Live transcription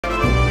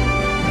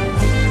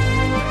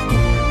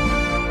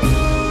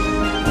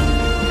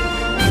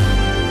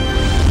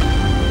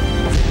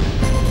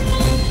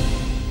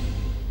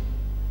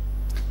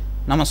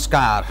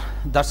नमस्कार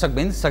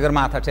दर्शकबिन,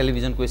 सगरमाथा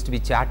टेलिभिजनको STV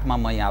च्याटमा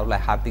म यहाँहरूलाई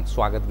हार्दिक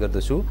स्वागत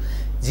गर्दछु।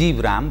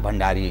 जीवराम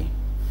भण्डारी।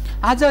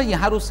 आज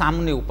यहाँहरू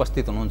सामुन्ने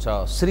उपस्थित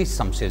हुनुहुन्छ श्री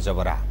शमशेर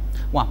जबरा।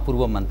 उहाँ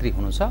पूर्व मन्त्री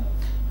हुनुहुन्छ,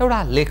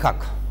 एउटा लेखक,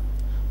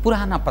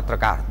 पुराना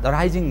पत्रकार, द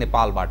राइजिङ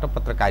नेपालबाट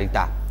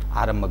पत्रकारिता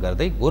आरम्भ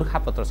गर्दै गोर्खा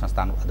पत्र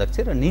संस्थानको अध्यक्ष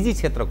र निजी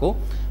क्षेत्रको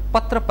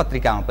पत्र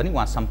पत्रिकामा पनि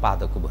उहाँ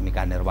सम्पादकको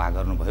भूमिका निर्वाह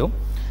गर्नुभयो।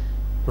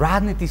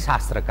 राजनीति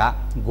शास्त्रका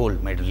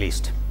गोल्ड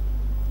मेडलिस्ट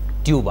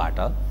ट्युबाट,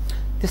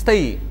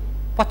 त्यस्तै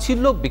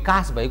पछिल्लो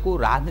विकास भएको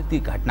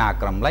राजनीतिक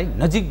घटनाक्रमलाई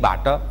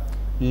नजिकबाट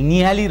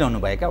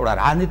निहालिरहनुभएका एउटा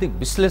राजनीतिक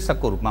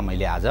विश्लेषकको रूपमा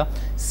मैले आज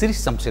श्री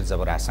शमशेर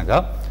जबरासँग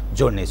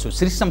जोड्नेछु।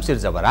 श्री शमशेर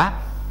जबरा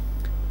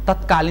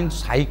तत्कालीन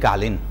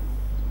शाहीकालीन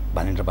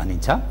भनेर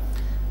भनिन्छ,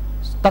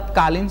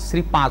 तत्कालीन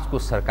श्री 5 को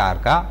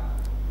सरकारका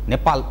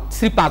नेपाल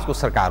श्री 5 को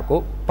सरकारको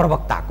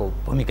प्रवक्ताको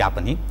भूमिका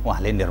पनि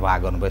उहाँले निर्वाह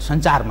गर्नुभयो।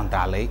 सञ्चार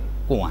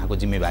मन्त्रालयको उहाँको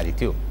जिम्मेवारी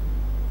थियो।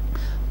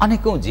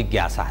 अनेकौं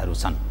जिज्ञासाहरू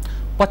छन्।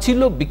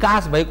 पछिल्लो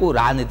विकास भएको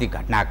राजनीतिक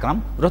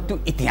घटनाक्रम र त्यो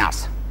इतिहास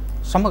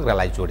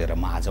समग्रलाई जोडेर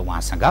म आज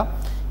उहाँसँग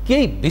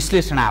केही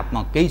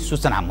विश्लेषणात्मक, केही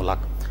सूचनामूलक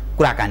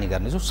कुराकानी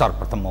गर्नेछु।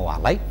 सर्वप्रथम म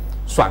उहाँलाई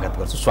स्वागत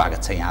गर्छु।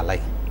 स्वागत छ यहाँलाई।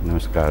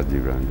 नमस्कार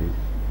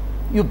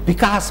जीवरामजी। यो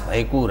विकास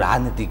भएको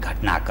राजनीतिक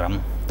घटनाक्रम,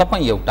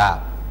 तपाईँ एउटा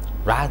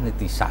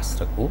राजनीति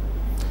शास्त्रको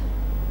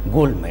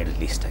गोल्ड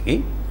मेडलिस्ट कि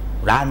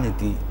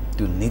राजनीति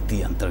त्यो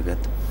नीति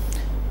अन्तर्गत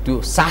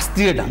त्यो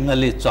शास्त्रीय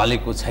ढङ्गले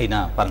चलेको छैन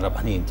भनेर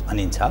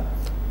भनिन्छ,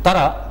 तर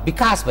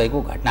विकास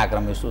भएको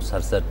घटनाक्रम यसो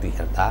सरसर्ती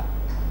हेर्दा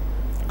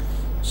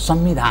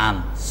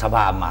संविधान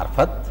सभा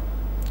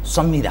मार्फत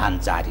संविधान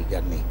जारी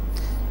गर्ने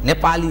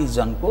नेपाली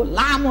जनको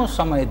लामो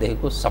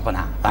समयदेखिको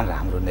सपना भनेर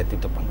हाम्रो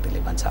नेतृत्व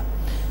पङ्क्तिले भन्छ।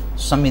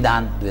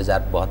 संविधान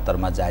 2072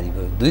 मा जारी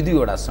भयो,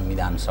 दुईवटा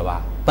संविधान सभा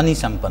पनि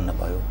सम्पन्न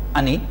भयो,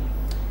 अनि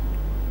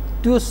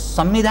त्यो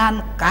संविधान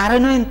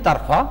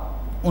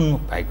कार्यान्वयनतर्फ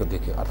उन्मुख भएको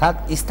देखियो।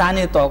 अर्थात्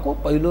स्थानीय तहको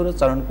पहिलो र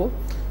चरणको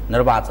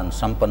निर्वाचन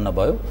सम्पन्न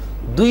भयो।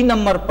 2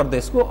 नम्बर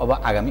प्रदेशको अब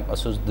आगामी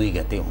असोज 2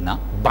 गते हुन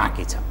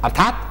बाँकी छ।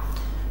 अर्थात्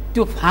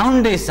त्यो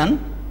फाउन्डेसन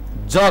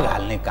जग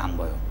हाल्ने काम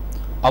भयो।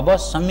 अब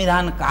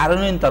संविधान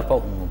कार्यान्वयनतर्फ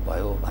उन्मुख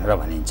भयो भनेर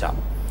भनिन्छ।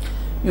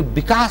 यो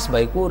विकास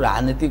भएको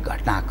राजनीतिक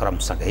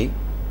घटनाक्रमसँगै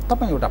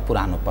तपाईँ एउटा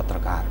पुरानो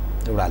पत्रकार,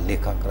 एउटा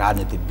लेखक,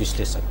 राजनीतिक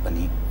विश्लेषक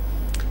पनि,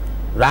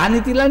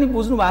 राजनीतिलाई नि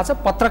बुझ्नु भएको छ,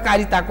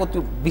 पत्रकारिताको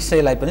त्यो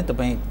विषयलाई पनि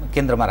तपाईँ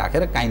केन्द्रमा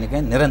राखेर काहीँ न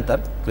काहीँ निरन्तर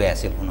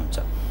क्रियाशील हुनुहुन्छ।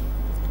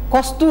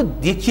 कस्तो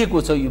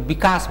देखिएको छ यो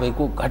विकास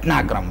भएको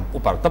घटनाक्रम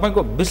उप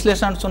तपाईँको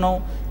विश्लेषण सुनौ,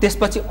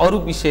 त्यसपछि अरू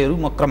विषयहरू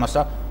म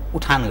क्रमशः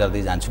उठान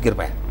गर्दै जान्छु।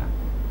 कृपया।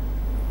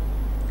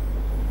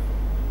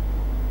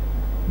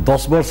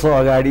 10 वर्ष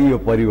अगाडि यो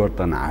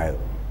परिवर्तन आयो।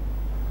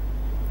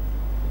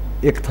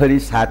 एक थरी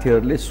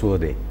साथीहरूले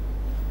सोधे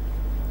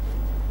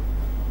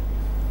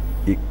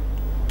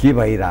के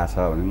भइरहेछ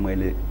भने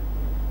मैले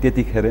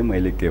त्यतिखेरै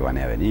के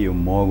भने यो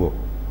महँगो,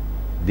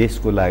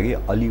 देशको लागि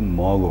अलि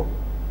महँगो,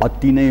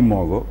 अति नै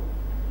महँगो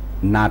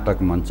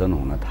नाटक मञ्चन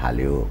हुन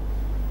थाल्यो।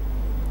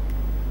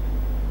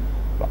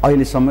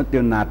 अहिलेसम्म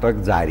त्यो नाटक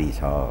जारी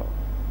छ।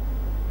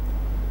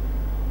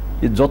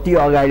 यो जति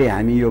अगाडि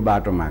हामी यो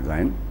बाटोमा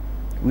गयौँ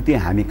उति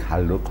हामी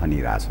खाल्डो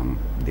खनिरहेछौँ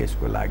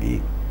देशको लागि,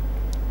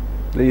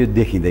 र यो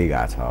देखिँदै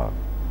गएको छ।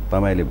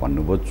 तपाईँले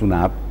भन्नुभयो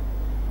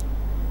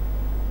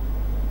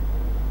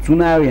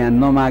चुनाव यहाँ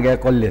नमागे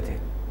कसले थिए?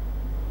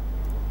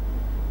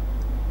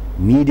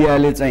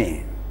 मिडियाले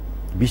चाहिँ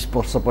 20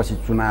 वर्षपछि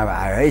चुनाव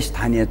आयो है,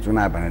 स्थानीय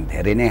चुनाव भनेर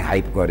धेरै नै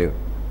हाइप गर्यो।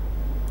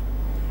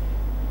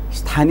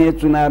 स्थानीय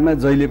चुनावमा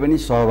जहिले पनि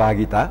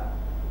सहभागिता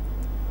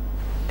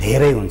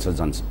धेरै हुन्छ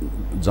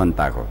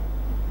जनताको,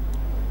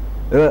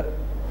 र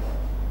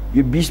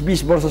यो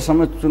 20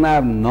 वर्षसम्म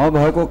चुनाव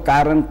नभएको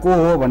कारण को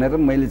हो भनेर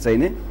मैले चाहिँ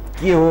नि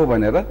के हो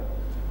भनेर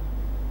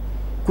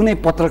कुनै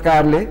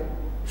पत्रकारले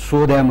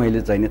सोध्या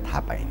मैले चाहिँ नि थाहा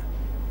पाइनँ।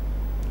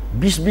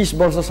 20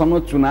 वर्षसम्म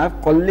चुनाव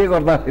कसले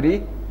गर्दाखेरि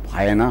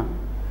भएन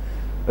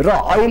र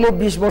अहिले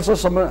 20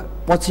 वर्षसम्म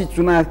पछि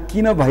चुनाव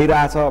किन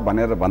भइरहेछ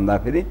भनेर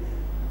भन्दाखेरि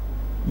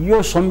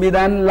यो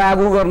संविधान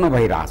लागू गर्न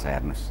भइरहेछ।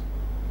 हेर्नुहोस्,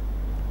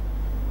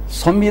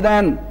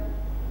 संविधान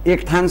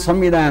एक ठान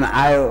संविधान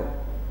आयो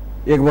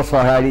 1 वर्ष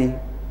अगाडि,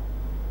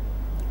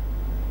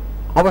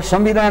 अब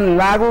संविधान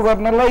लागू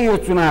गर्नलाई यो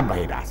चुनाव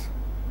भइरहेछ।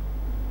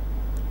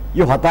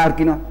 यो हतार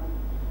किन,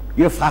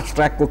 यो फास्ट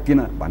ट्र्याकको किन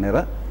भनेर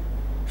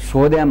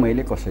सोध्या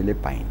मैले कसैले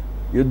पाइनँ।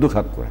 यो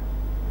दुःखद कुरा।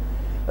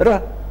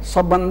 र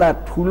सबभन्दा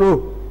ठुलो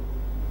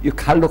यो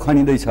खाल्डो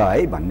खनिँदैछ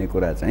है भन्ने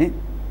कुरा चाहिँ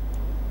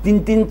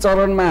 3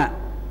 चरणमा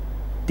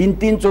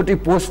 3 चोटि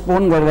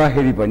पोस्टपोन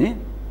गर्दाखेरि पनि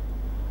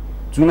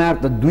चुनाव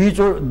त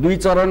 2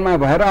 चरणमा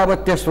भएर अब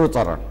तेस्रो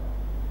चरण,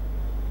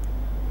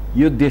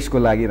 यो देशको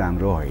लागि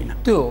राम्रो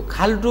होइन। त्यो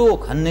खाल्डो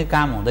खन्ने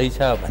काम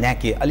हुँदैछ भन्या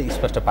के अलि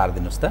स्पष्ट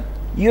पारिदिनुहोस् त।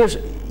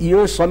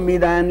 यो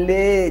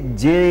संविधानले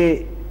जे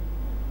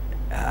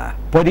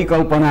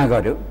परिकल्पना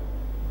गर्यो,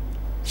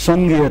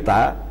 सङ्घीयता,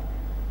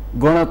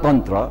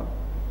 गणतन्त्र,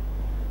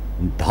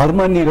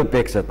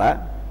 धर्मनिरपेक्षता,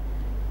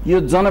 यो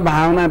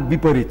जनभावना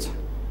विपरीत छ।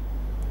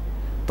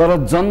 तर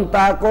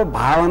जनताको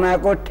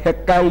भावनाको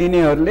ठेक्का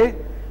लिनेहरूले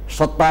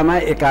सत्तामा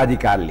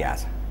एकाधिकार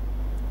ल्याछ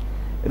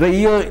र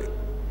यो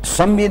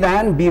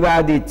संविधान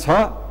विवादित छ।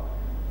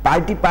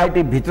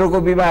 पार्टी भित्रको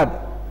विवाद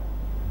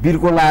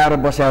बिर्को लाएर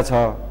बसेको छ।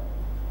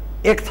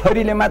 एक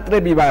थरीले मात्रै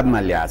विवादमा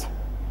ल्याछ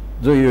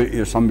जो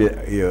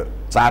यो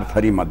 4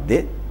 थरी मध्ये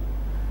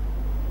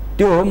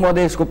त्यो हो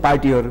मधेसको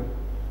पार्टीहरू।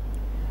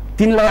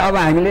 तिनलाई अब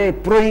हामीले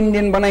प्रो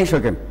इन्डियन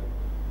बनाइसक्यौँ।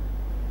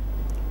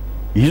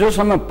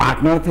 हिजोसम्म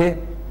पार्टनर थिए,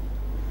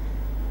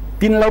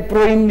 तिनलाई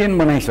प्रो इन्डियन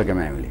बनाइसक्यौँ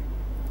हामीले।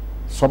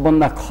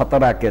 सबभन्दा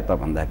खतरा के त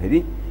भन्दाखेरि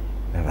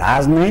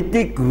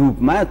राजनैतिक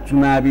रूपमा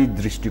चुनावी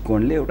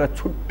दृष्टिकोणले एउटा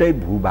छुट्टै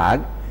भूभाग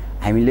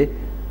हामीले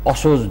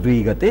असोज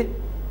 2 गते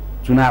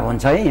चुनाव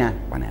हुन्छ है यहाँ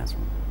भनेका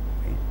छौँ।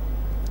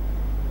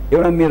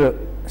 एउटा मेरो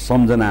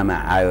सम्झनामा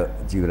आयो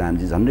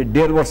जीवरामजी, झन्डै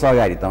 1.5 वर्ष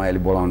अगाडि तपाईँले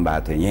बोलाउनु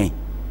भएको थियो यहीँ।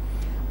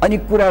 अनि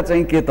कुरा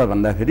चाहिँ के त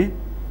भन्दाखेरि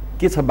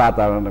के छ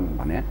वातावरण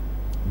भने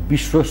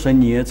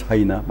विश्वसनीय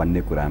छैन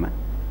भन्ने कुरामा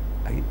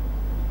है,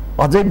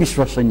 अझै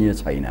विश्वसनीय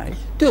छैन है।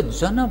 त्यो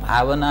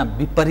जनभावना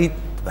विपरीत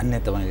भन्ने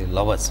तपाईले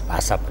लवज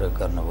भाषा प्रयोग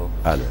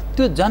गर्नुभयो।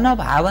 त्यो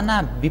जनभावना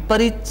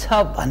विपरीत छ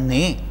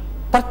भन्ने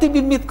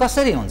प्रतिबिम्बित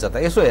कसरी हुन्छ त?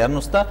 यसो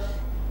हेर्नुस् त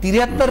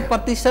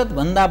 73%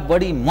 भन्दा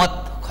बढी मत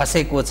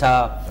खसेको छ।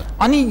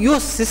 अनि यो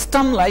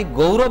सिस्टमलाई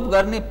गौरव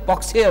गर्ने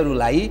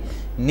पक्षहरूलाई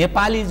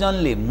नेपाली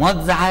जनले मत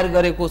जाहेर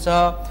गरेको छ।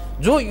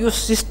 जो यो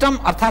सिस्टम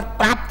अर्थात्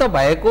प्राप्त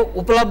भएको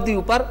उपलब्धि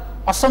उपर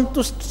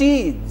असन्तुष्टि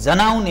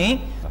जनाउने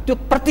त्यो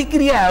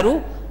प्रतिक्रियाहरू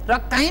र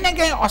कहीँ न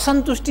कहीँ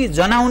असन्तुष्टि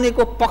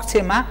जनाउनेको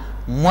पक्षमा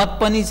मत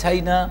पनि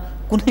छैन,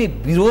 कुनै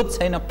विरोध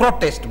छैन,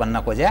 प्रोटेस्ट भन्न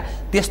खोज्या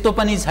त्यस्तो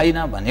पनि छैन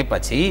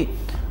भनेपछि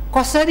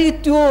कसरी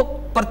त्यो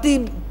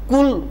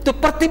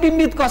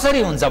प्रतिबिम्बित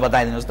कसरी हुन्छ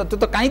बताइदिनुहोस् त? त्यो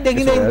त कहीँ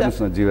देखिँदैन।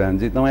 हेर्नुहोस् न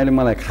जीवनजी, तपाईँले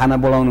मलाई खाना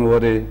बोलाउनु हो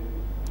अरे,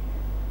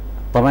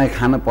 तपाईँ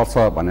खाना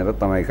पर्छ भनेर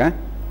तपाईँ कहाँ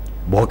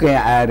भोकै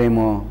आएर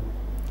म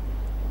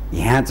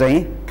यहाँ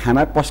चाहिँ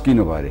खाना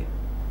पस्किनु भयो अरे।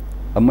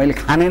 अब मैले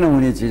खानै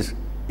नहुने चिज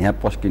यहाँ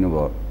पस्किनु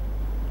भयो,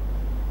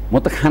 म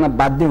त खाना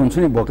बाध्य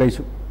हुन्छु नि, भोकै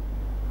छु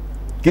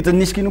कि त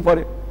निस्किनु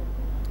पर्यो।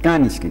 कहाँ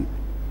निस्किनु?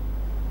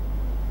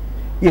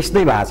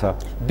 यस्तै भएको छ।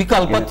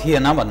 विकल्प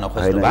थिएन भन्न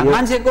खोज्नु भयो।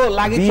 मान्छेको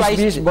लागि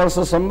 20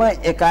 वर्षसम्म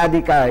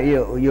एकाधिकार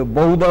यो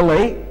बहुदल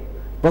है,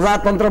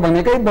 प्रजातन्त्र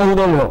भनेकै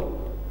बहुदल हो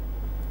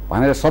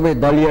भनेर सबै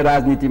दलीय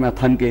राजनीतिमा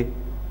थन्के।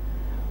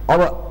 अब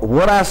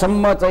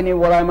वडासम्म चाहिँ नि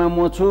वडामा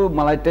म छु,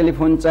 मलाई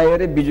टेलिफोन चाहियो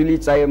अरे, बिजुली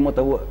चाहियो, म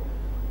त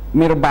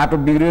मेरो बाटो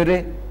बिग्रियो अरे,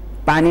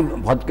 पानी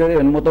भत्क्यो अरे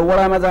भने म त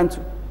वडामा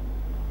जान्छु,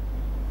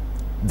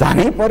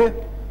 जानै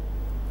पर्यो।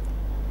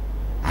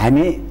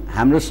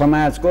 हाम्रो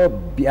समाजको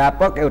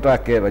व्यापक एउटा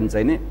के भन्छ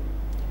नि,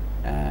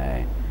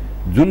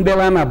 जुन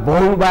बेलामा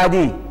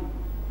बहुवादी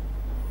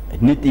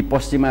नीति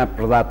पश्चिमा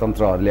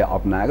प्रजातन्त्रहरूले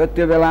अपनाएको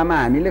त्यो बेलामा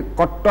हामीले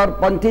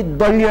कट्टरपन्थी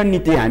दलीय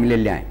नीति हामीले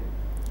ल्यायौँ।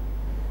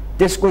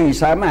 त्यसको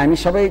हिसाबमा हामी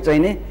सबै चाहिँ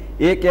नि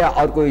एक या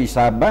अर्को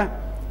हिसाबमा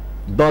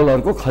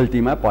दलहरूको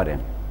खल्तीमा पर्यौँ।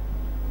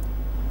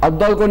 अब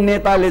दलको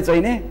नेताले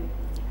चाहिँ नि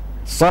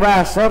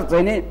सरासर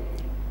चाहिँ नि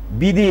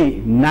विधि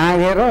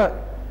नाघेर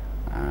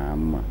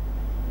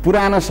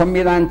पुरानो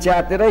संविधान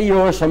च्यातेर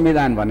यो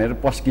संविधान भनेर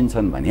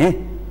पस्किन्छन् भने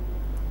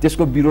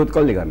त्यसको विरोध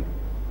कसले गर्ने?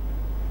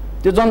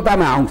 त्यो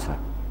जनतामा आउँछ,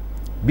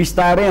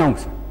 बिस्तारै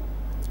आउँछ।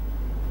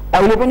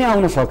 अहिले पनि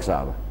आउन सक्छ।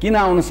 अब किन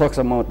आउन सक्छ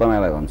म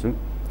तपाईँलाई भन्छु,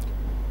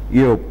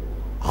 यो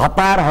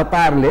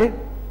हतारले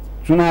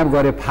चुनाव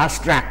गरे,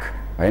 फास्ट ट्र्याक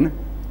होइन।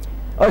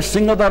 अब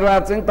सिंहदरबार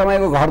चाहिँ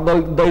तपाईँको घर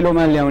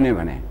दैलोमा ल्याउने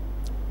भने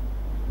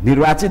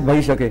निर्वाचित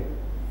भइसके,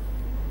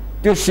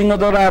 त्यो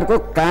सिंहदरबारको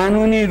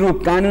कानुनी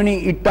रूप, कानुनी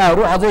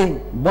इट्टाहरू अझै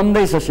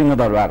बन्दैछ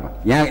सिंहदरबारमा,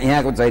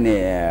 यहाँको चाहिँ नि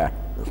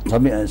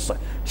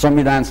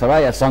संविधान सभा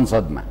या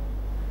संसदमा।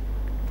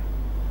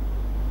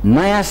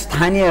 नयाँ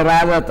स्थानीय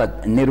राजा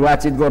त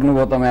निर्वाचित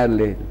गर्नुभयो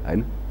तपाईँहरूले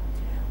होइन,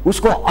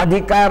 उसको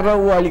अधिकार र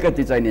ऊ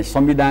अलिकति चाहिँ नि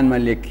संविधानमा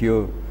लेखियो,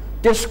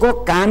 त्यसको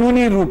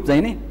कानुनी रूप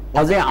चाहिँ नि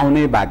अझै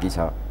आउनै बाँकी छ।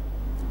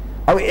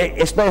 अब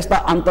यस्ता यस्ता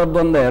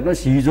अन्तर्द्वन्द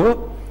हेर्नुहोस्,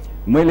 हिजो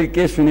मैले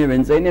के सुने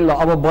भने चाहिँ नि ल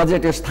अब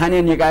बजेट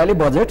स्थानीय निकायले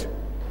बजेट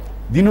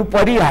दिनु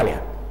परिहाल्यो,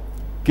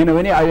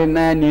 किनभने अहिले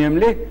नयाँ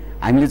नियमले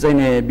हामीले चाहिँ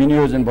नि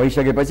विनियोजन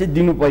भइसकेपछि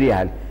दिनु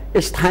परिहाल्यो।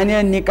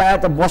 स्थानीय निकाय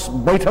त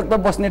बैठक त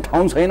बस्ने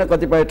ठाउँ छैन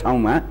कतिपय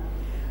ठाउँमा,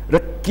 र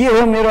के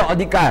हो मेरो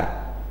अधिकार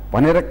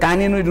भनेर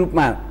कानुनी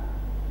रूपमा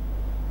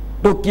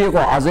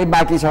तोकिएको अझै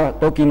बाँकी छ,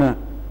 तोकिन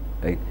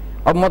है।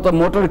 अब म त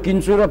मोटर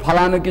किन्छु र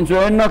फलानु किन्छु,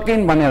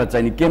 नकिन भनेर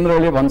चाहिँ नि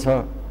केन्द्रले भन्छ।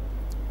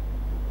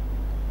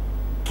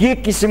 के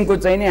किसिमको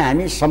चाहिँ नि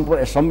हामी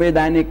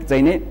संवैधानिक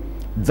चाहिँ नि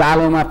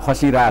जालोमा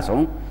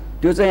फसिरहेछौँ,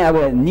 त्यो चाहिँ अब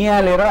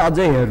निहालेर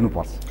अझै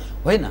हेर्नुपर्छ।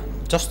 होइन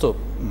जस्तो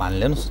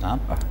मानिलिनुहोस् न,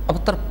 अब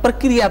तर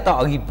प्रक्रिया त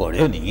अघि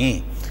बढ्यो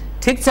नि,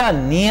 ठिक छ,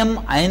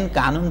 नियम ऐन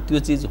कानुन त्यो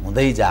चिज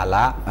हुँदै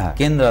जाला,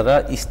 केन्द्र र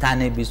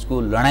स्थानीय बीचको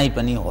लडाइँ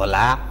पनि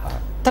होला,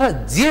 तर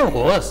जे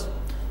होस्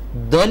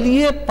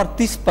दलीय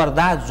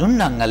प्रतिस्पर्धा जुन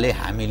ढङ्गले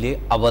हामीले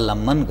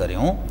अवलम्बन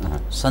गर्यौँ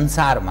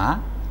संसारमा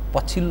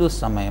पछिल्लो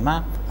समयमा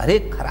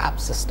हरेक खराब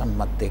सिस्टम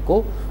मध्येको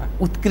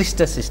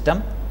उत्कृष्ट सिस्टम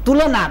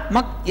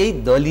तुलनात्मक यही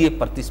दलीय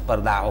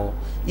प्रतिस्पर्धा हो,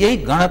 यही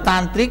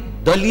गणतान्त्रिक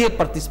दलीय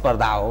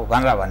प्रतिस्पर्धा हो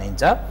भनेर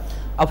भनिन्छ।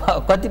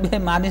 अब कतिपय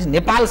मानिस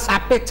नेपाल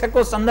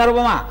सापेक्षको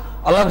सन्दर्भमा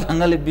अलग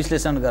ढङ्गले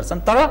विश्लेषण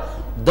गर्छन्, तर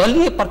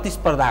दलीय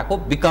प्रतिस्पर्धाको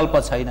विकल्प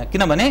छैन,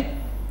 किनभने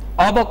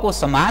अबको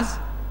समाज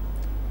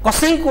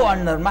कसैको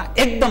अन्डरमा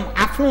एकदम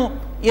आफ्नो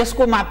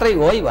यसको मात्रै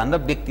हो है भनेर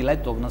व्यक्तिलाई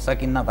तोक्न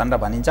सकिन्न भनेर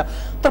भनिन्छ।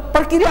 तर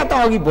प्रक्रिया त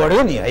अघि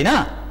बढ्यो नि, होइन?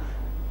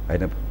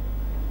 होइन,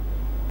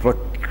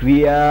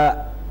 प्रक्रिया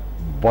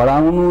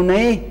बढाउनु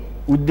नै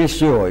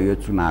उद्देश्य हो यो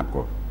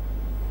चुनावको।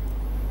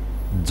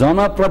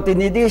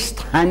 जनप्रतिनिधि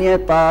स्थानीय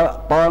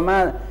तहमा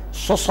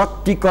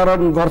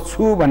सशक्तिकरण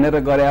गर्छु भनेर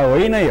गरे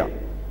होइन यो।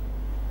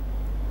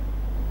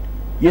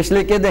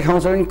 यसले के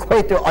देखाउँछ भने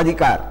खोइ त्यो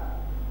अधिकार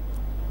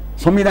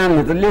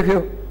संविधानले त लेख्यो,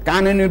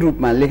 कानुनी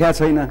रूपमा लेखा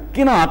छैन,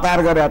 किन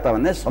हतार गरे त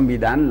भने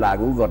संविधान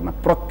लागू गर्न,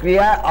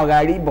 प्रक्रिया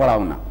अगाडि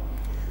बढाउन।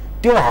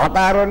 त्यो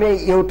हतारले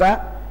एउटा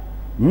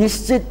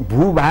निश्चित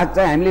भूभाग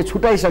चाहिँ हामीले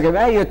छुटाइसक्यो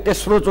भए यो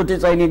तेस्रो चोटि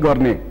चाहिँ नि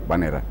गर्ने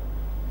भनेर।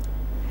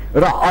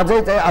 र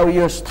अझै चाहिँ अब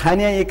यो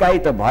स्थानीय इकाइ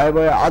त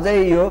भयो अझै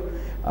यो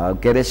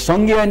के अरे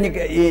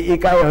सङ्घीय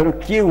इकाइहरू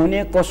के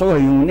हुने कसो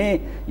हुने,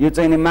 यो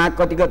चाहिँ नि माग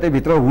कति कति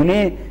भित्र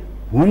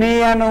हुने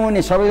या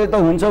नहुने सबैले त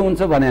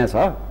हुन्छ भनेको छ,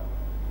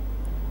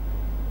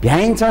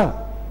 भ्याइन्छ।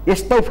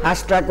 यस्तै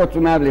फास्ट ट्र्याकको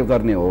चुनावले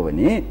गर्ने हो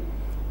भने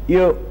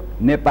यो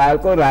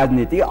नेपालको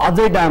राजनीति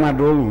अझै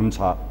डामाडोल हुन्छ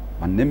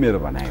भन्ने मेरो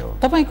भनाइ हो।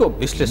 तपाईको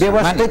विश्लेषण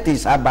व्यवस्थित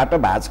हिसाबबाट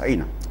भएको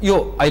छैन यो,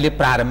 अहिले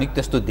प्रारम्भिक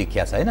त्यस्तो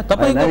देखिया छैन।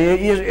 तपाईको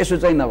यसो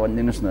चाहिँ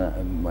नभनिदिनुहोस् न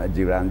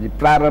जीवरामजी,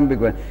 प्रारम्भिक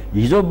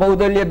हिजो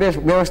बहुदलीय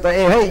व्यवस्था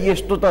है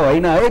यस्तो त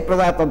होइन है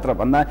प्रजातन्त्र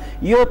भन्दा,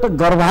 यो त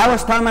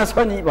गर्भावस्थामा छ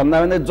नि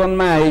भन्दा भने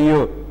जन्मा है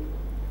यो।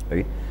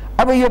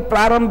 अब यो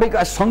प्रारम्भिक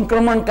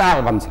सङ्क्रमण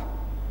काल भन्छ,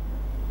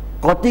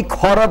 कति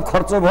खरब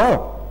खर्च भयो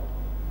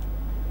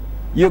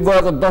यो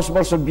गएको 10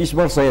 वर्ष 20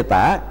 वर्ष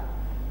यता,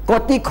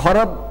 कति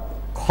खरब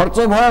खर्च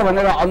भयो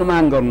भनेर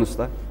अनुमान गर्नुहोस्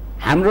त।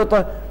 हाम्रो त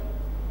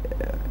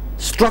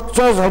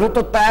स्ट्रक्चर्सहरू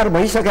त तयार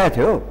भइसकेको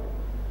थियो,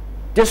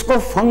 त्यसको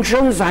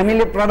फङ्सन्स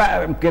हामीले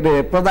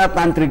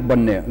प्रजातान्त्रिक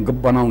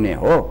बनाउने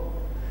हो।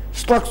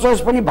 स्ट्रक्चर्स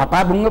पनि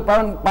भत्ताभुङ्ग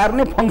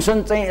पार्ने,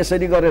 फङ्सन चाहिँ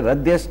यसरी गरेर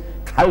देश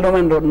खाल्डोमा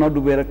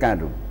नडुबेर कहाँ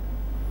डुब्यो।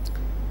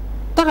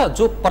 तर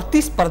जो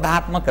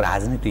प्रतिस्पर्धात्मक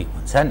राजनीति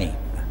हुन्छ नि,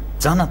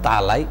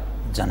 जनतालाई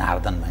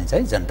जनार्दन भनिन्छ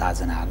है, जनता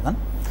जनार्दन,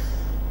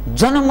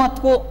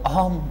 जनमतको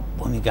अहम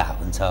भूमिका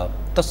हुन्छ।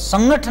 त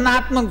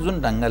सङ्गठनात्मक जुन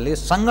ढङ्गले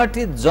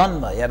सङ्गठित जन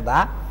हेर्दा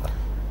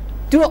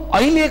त्यो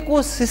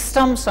अहिलेको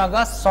सिस्टमसँग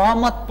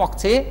सहमत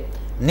पक्ष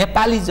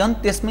नेपाली जन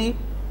त्यसमै,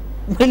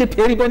 मैले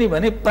फेरि पनि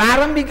भने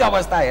प्रारम्भिक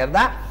अवस्था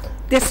हेर्दा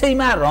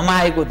त्यसैमा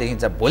रमाएको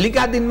देखिन्छ।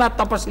 भोलिका दिनमा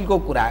तपसिलको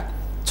कुरा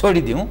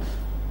छोडिदिउँ,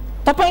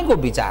 तपाईँको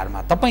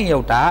विचारमा तपाईँ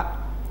एउटा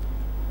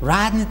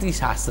राजनीति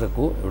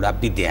शास्त्रको एउटा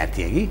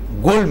विद्यार्थी है कि,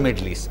 गोल्ड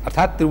मेडलिस्ट,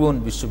 अर्थात् त्रिभुवन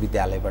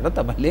विश्वविद्यालयबाट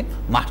तपाईँले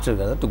मास्टर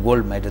गर्दा त्यो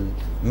गोल्ड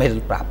मेडल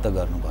प्राप्त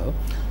गर्नुभयो।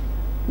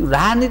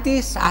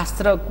 राजनीति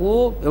शास्त्रको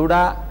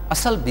एउटा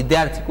असल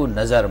विद्यार्थीको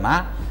नजरमा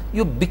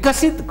यो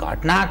विकसित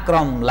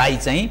घटनाक्रमलाई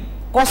चाहिँ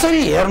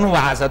कसरी हेर्नु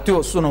भएको छ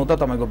त्यो सुनौ त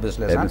तपाईँको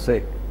विश्लेषण।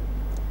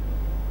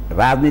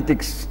 राजनीतिक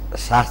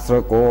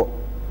शास्त्रको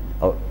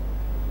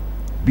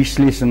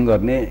विश्लेषण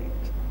गर्ने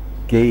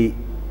केही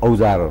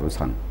औजारहरू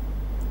छन्।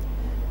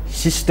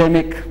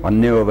 सिस्टेमिक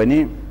भन्ने हो भने,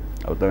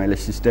 अब तपाईँले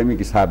सिस्टेमिक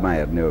हिसाबमा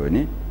हेर्ने हो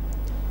भने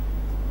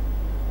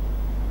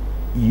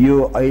यो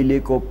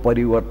अहिलेको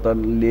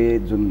परिवर्तनले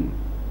जुन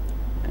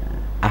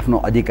आफ्नो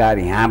अधिकार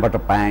यहाँबाट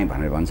पाएँ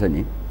भनेर भन्छ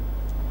नि,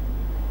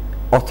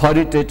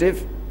 अथोरिटेटिभ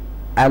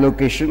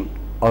एलोकेसन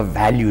अफ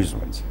भ्याल्युज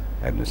भन्छ।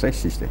 हेर्नुहोस् है,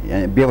 सिस्टम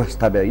यहाँ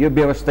व्यवस्था, यो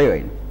व्यवस्थै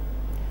होइन।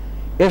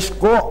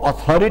 यसको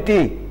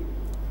अथोरिटी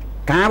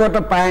कहाँबाट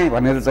पाएँ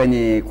भनेर चाहिँ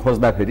नि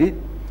खोज्दाखेरि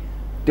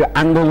त्यो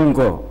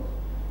आन्दोलनको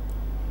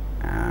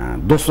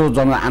दोस्रो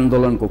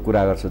जनआन्दोलनको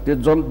कुरा गर्छ। त्यो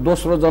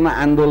दोस्रो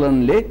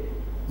जनआन्दोलनले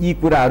यी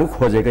कुराहरू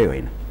खोजेकै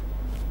होइन,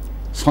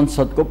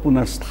 संसदको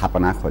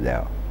पुनर्स्थापना खोजे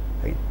हो।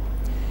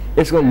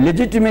 यसको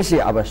लेजिटिमेसी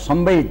अब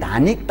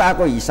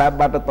संवैधानिकताको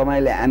हिसाबबाट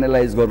तपाईँले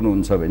एनालाइज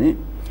गर्नुहुन्छ भने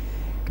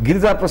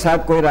गिरिजाप्रसाद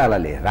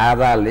कोइरालाले,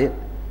 राजाले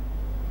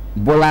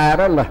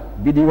बोलाएर ल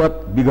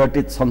विधिवत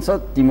विघटित संसद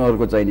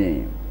तिमीहरूको चाहिँ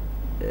नि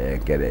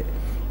के अरे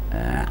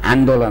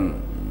आन्दोलन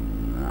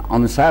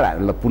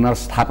अनुसार ल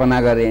पुनर्स्थापना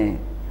गरे,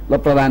 ल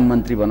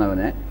प्रधानमन्त्री बना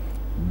भने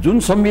जुन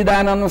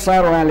संविधान अनुसार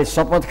उहाँले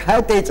शपथ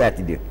खायो त्यही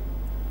च्यातिदियो।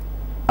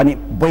 अनि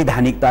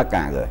वैधानिकता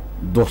कहाँ गयो?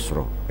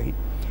 दोस्रो है।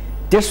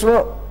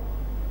 तेस्रो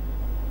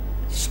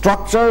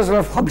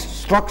स्ट्रक्चरल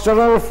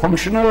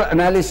फङ्सनल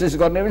एनालिसिस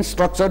गर्ने पनि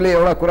स्ट्रक्चरले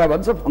एउटा कुरा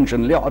भन्छ,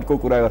 फङ्सनले अर्को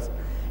कुरा गर्छ।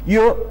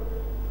 यो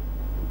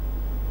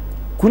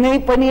कुनै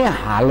पनि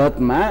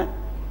हालतमा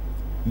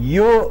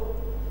यो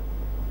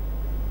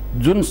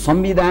जुन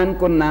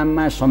संविधानको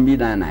नाममा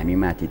संविधान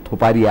हामीमाथि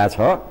थोपारिया छ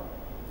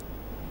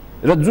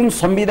र जुन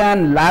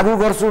संविधान लागू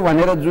गर्छु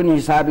भनेर जुन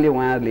हिसाबले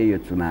उहाँहरूले यो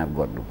चुनाव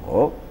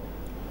गर्नुभयो,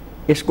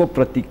 यसको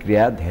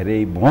प्रतिक्रिया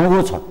धेरै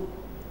महँगो छ।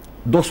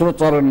 दोस्रो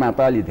चरणमा त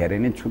अलि धेरै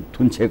नै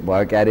थुनछेक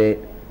भयो क्यारे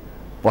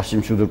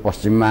पश्चिम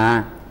सुदूरपश्चिममा।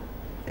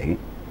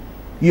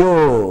 यो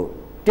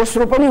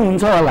तेस्रो पनि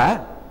हुन्छ होला,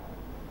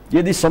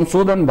 यदि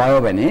संशोधन भयो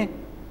भने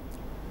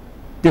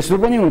तेस्रो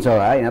पनि हुन्छ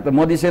होला। यहाँ त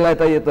मधेसीलाई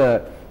त यो त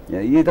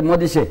यी त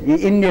मधेसी यी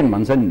इन्डियन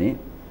भन्छन् नि।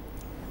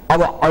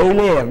 अब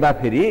अहिले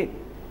हेर्दाखेरि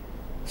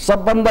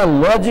सबभन्दा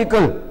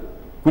लजिकल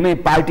कुनै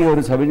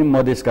पार्टीहरू छ भने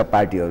मधेसका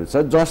पार्टीहरू छ,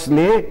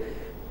 जसले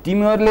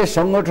तिमीहरूले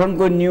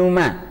सङ्गठनको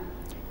न्युमा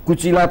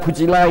कुचिला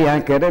फुचिला यहाँ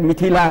के अरे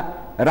मिथिला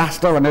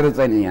राष्ट्र भनेर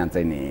चाहिँ यहाँ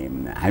चाहिँ नि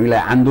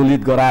हामीलाई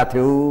आन्दोलित गराएको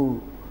थियो।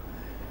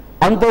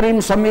 अन्तरिम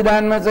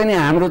संविधानमा चाहिँ नि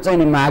हाम्रो चाहिँ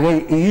नि मागै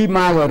यी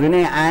मागहरू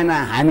नै आएन,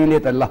 हामीले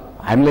त ल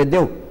हामीले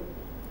देऊ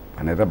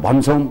भनेर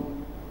भन्छौँ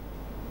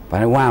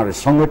भने उहाँहरू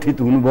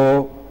सङ्गठित हुनुभयो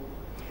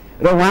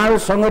र उहाँहरू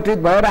सङ्गठित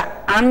भएर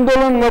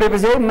आन्दोलन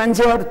गरेपछि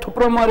मान्छेहरू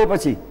थुप्रो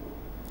मरेपछि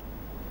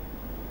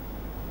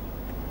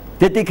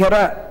त्यतिखेर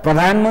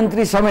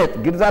प्रधानमन्त्री समेत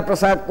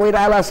गिरिजाप्रसाद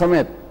कोइराला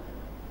समेत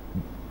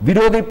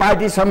विरोधी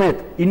पार्टी समेत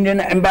इन्डियन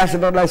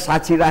एम्बेसेडरलाई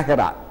साक्षी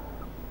राखेर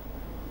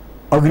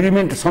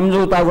अग्रिमेन्ट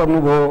सम्झौता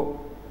गर्नुभयो।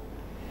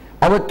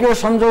 अब त्यो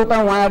सम्झौता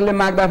उहाँहरूले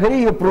माग्दाखेरि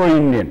यो प्रो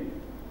इन्डियन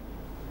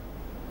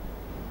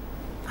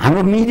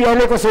हाम्रो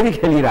मिडियाले कसरी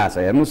खेलिरहेछ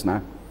हेर्नुहोस्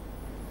न,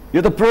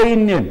 यो त प्रो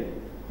इन्डियन।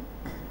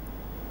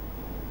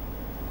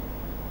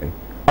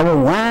 अब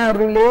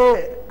उहाँहरूले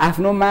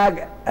आफ्नो माग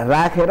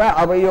राखेर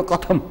अब यो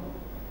कथम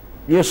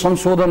यो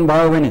संशोधन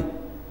भयो भने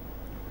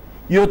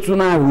यो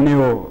चुनाव हुने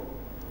हो।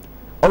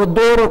 अब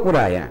दोहोरो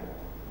कुरा यहाँ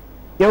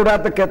एउटा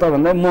त के त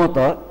भन्दा म त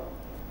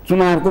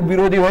चुनावको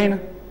विरोधी होइन,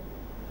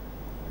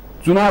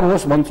 चुनाव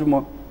होस् भन्छु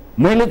म,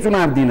 मैले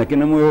चुनाव दिनँ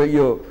किन म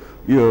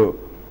यो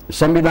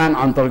संविधान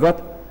अन्तर्गत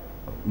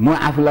म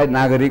आफूलाई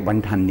नागरिक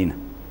भन्न ठान्दिनँ,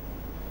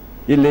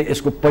 यसले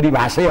यसको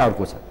परिभाषै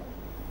अर्को छ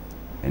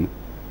हैन।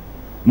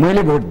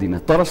 मैले भोट दिनँ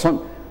तर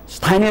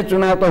स्थानीय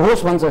चुनाव त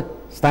होस् भन्छ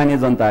स्थानीय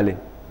जनताले,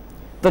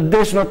 त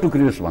देश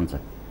नटुक्रियोस् भन्छ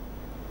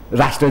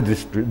राष्ट्रिय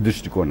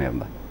दृष्टिकोण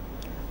हेर्दा।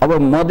 अब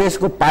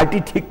मधेसको पार्टी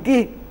ठिक कि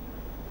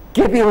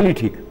केपी ओली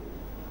ठिक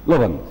ल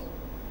भन्नुहोस्।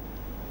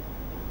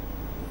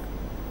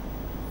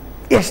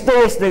 यस्तै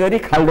यस्तै गरी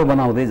खाल्डो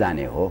बनाउँदै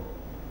जाने हो,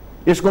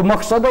 यसको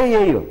मकसदै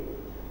यही हो।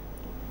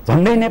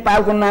 झन्डै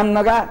नेपालको नाम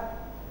नगा,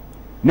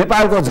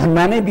 नेपालको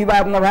झन्डा नै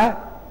विवाद नभए,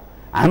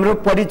 हाम्रो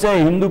परिचय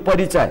हिन्दू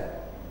परिचय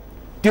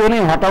त्यो नै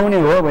हटाउने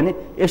हो भने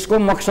यसको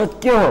मकसद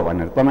के हो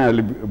भनेर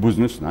तपाईँहरूले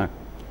बुझ्नुहोस् न।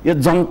 यो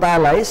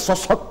जनतालाई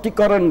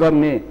सशक्तिकरण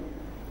गर्ने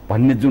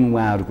भन्ने जुन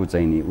उहाँहरूको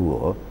चाहिँ नि ऊ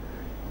हो।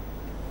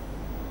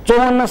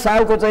 54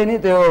 सालको चाहिँ नि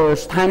त्यो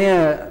स्थानीय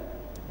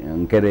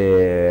के अरे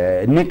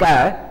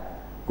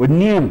निकायको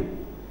नियम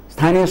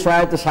स्थानीय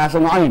स्वायत्त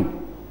शासन ऐन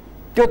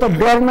त्यो त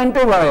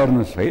गभर्मेन्टै भयो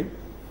हेर्नुहोस् है।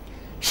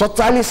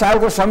 47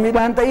 सालको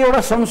संविधान त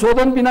एउटा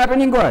संशोधन बिना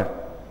पनि गयो।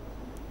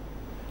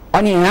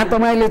 अनि यहाँ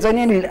तपाईँले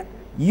चाहिँ नि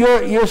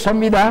यो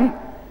संविधान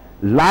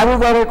लागू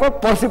गरेको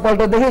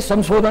पर्सिपल्टदेखि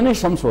संशोधनै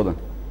संशोधन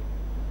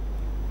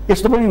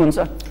यस्तो पनि हुन्छ।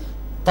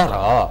 तर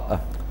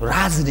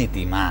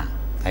राजनीतिमा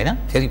हैन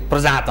फेरि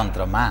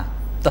प्रजातन्त्रमा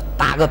त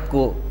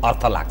तागतको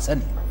अर्थ लाग्छ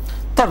नि।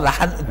 तर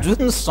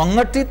जुन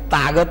सङ्गठित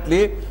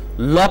तागतले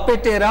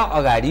लपेटेर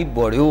अगाडि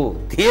बढ्यो,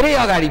 धेरै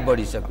अगाडि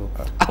बढिसक्यो।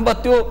 अब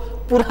त्यो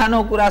पुरानो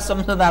कुरा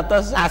सम्झँदा त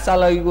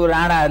सासालगीको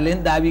राणाहरूले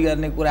नि दाबी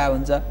गर्ने कुरा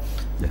हुन्छ।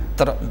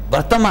 तर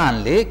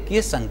वर्तमानले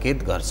के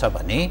सङ्केत गर्छ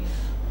भने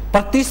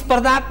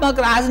प्रतिस्पर्धात्मक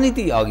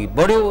राजनीति अघि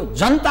बढ्यो,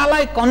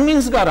 जनतालाई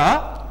कन्भिन्स गर,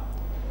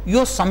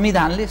 यो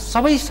संविधानले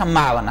सबै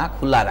सम्भावना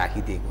खुल्ला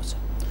राखिदिएको छ।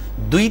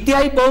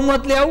 2/3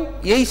 बहुमत ल्याऊ,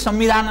 यही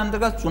संविधान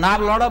अन्तर्गत चुनाव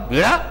लड,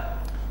 भिड,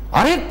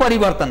 हरेक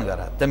परिवर्तन गर।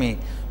 तिमी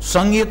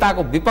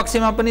संघीयताको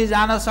विपक्षमा पनि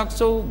जान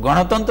सक्छौ,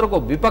 गणतन्त्रको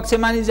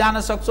विपक्षमा नि जान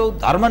सक्छौ,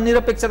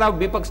 धर्मनिरपेक्षताको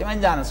विपक्षमा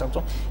नि जान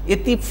सक्छौ।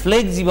 यति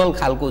फ्लेक्सिबल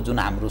खालको जुन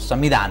हाम्रो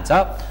संविधान छ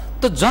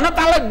त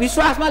जनतालाई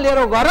विश्वासमा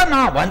लिएर गर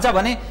न भन्छ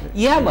भने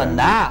यहाँ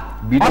भन्दा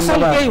असल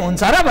केही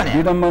हुन्छ र भने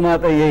विडम्बना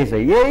त यही छ।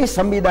 यही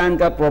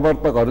संविधानका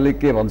प्रवर्तकहरूले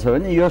के भन्छ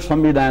भने यो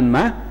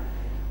संविधानमा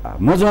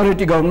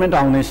मेजोरिटी गभर्नमेन्ट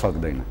आउनै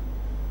सक्दैन,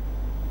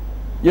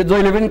 यो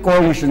जहिले पनि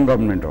कोअलिसन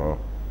गभर्नमेन्ट हो।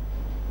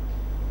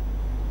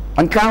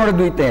 अनि कहाँबाट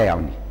 2/3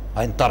 आउने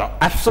होइन, तर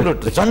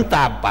एब्सोल्युट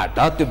जनताबाट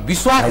त्यो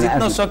विश्वास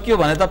जित्न सकियो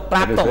भने त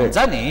प्राप्त हुन्छ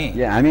नि।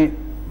 हामी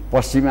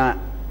पश्चिमा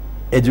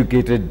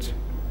एजुकेटेड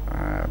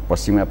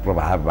पश्चिमा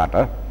प्रभावबाट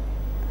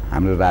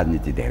हाम्रो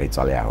राजनीति धेरै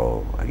चल्या हो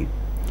अघि।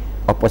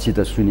 अब पछि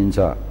त सुनिन्छ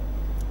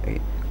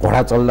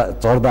घोडा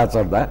चढ्दा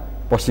चढ्दा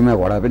पश्चिमा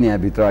घोडा पनि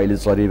यहाँभित्र अहिले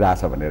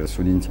चलिरहेछ भनेर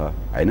सुनिन्छ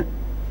होइन।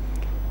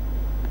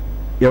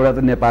 एउटा त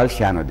नेपाल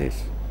सानो देश,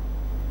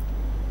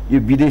 यो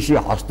विदेशी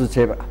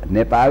हस्तक्षेप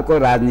नेपालको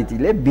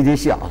राजनीतिले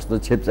विदेशी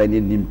हस्तक्षेप चाहिँ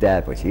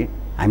निम्त्याएपछि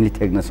हामीले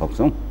थेक्न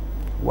सक्छौँ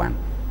 1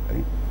 है।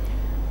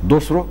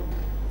 दोस्रो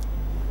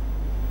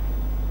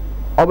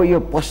अब यो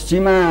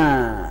पश्चिमा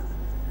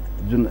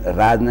जुन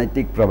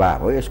राजनैतिक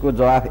प्रभाव हो यसको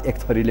जवाफ एक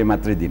थरीले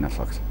मात्रै दिन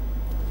सक्छ,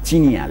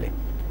 चिनियाले।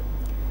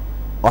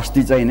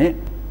 अस्ति चाहिँ नि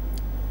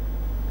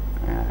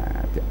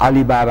त्यो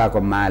अलिबाबाको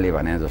माले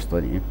भने जस्तो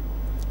नि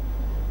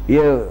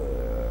यो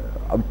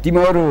अब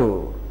तिमीहरू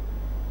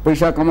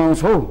पैसा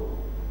कमाउँछौ,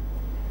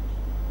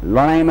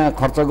 लडाइँमा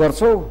खर्च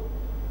गर्छौ,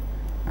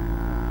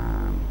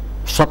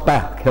 सट्टा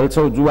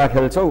खेल्छौ, जुवा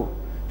खेल्छौ,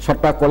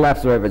 सट्टा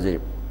कोल्याप्स भएपछि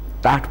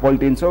टाठ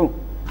पल्टिन्छौ,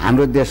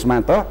 हाम्रो देशमा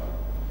त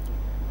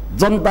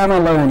जनतामा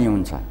लगानी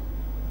हुन्छ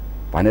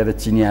भनेर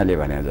चिनियाले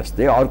भने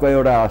जस्तै। अर्को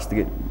एउटा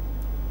अस्ति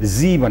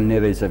जी भन्ने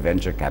रहेछ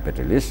भेन्चर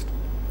क्यापिटलिस्ट,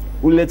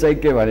 उसले चाहिँ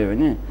के भन्यो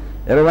भने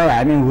हेर भाइ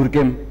हामी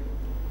हुर्क्यौँ,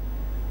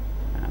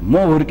 म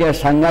हुर्के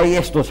सङ्घाई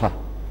यस्तो छ।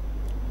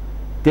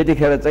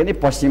 त्यतिखेर चाहिँ नि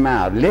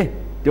पश्चिमाहरूले,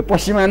 त्यो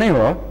पश्चिमा नै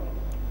हो,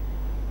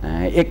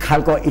 एक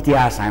खालको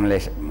इतिहास हामीलाई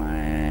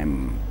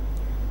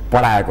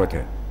पढाएको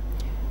थियो।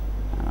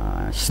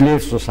 स्लेभ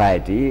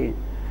सोसाइटी,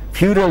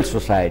 फ्युडल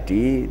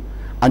सोसाइटी,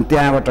 अनि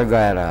त्यहाँबाट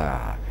गएर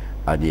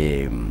अनि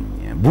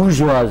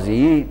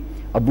बुर्जुवाजी,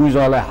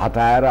 बुर्जुवालाई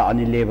हटाएर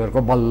अनि लेबरको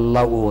बल्ल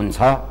ऊ हुन्छ,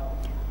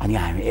 अनि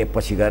हामी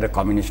पछि गएर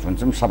कम्युनिस्ट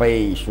हुन्छौँ,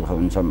 सबै सुख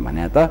हुन्छौँ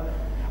भने त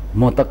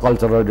म त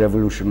कल्चरल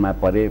रेभोल्युसनमा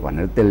परेँ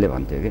भनेर त्यसले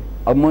भन्थ्यो कि।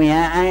 अब म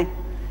यहाँ आएँ,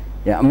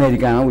 यहाँ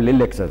अमेरिकामा उसले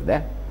लेक्चर दिए,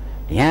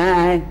 यहाँ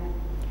आएँ,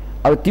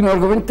 अब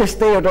तिमीहरूको पनि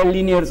त्यस्तै एउटा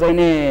लिनियर चाहिँ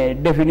नि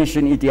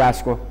डेफिनेसन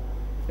इतिहासको,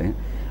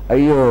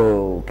 यो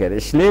के अरे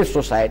स्लेभ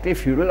सोसाइटी,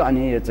 फ्युडल,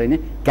 अनि यो चाहिँ नि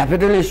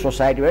क्यापिटलिस्ट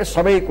सोसाइटी भए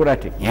सबै कुरा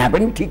ठिक, यहाँ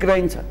पनि ठिक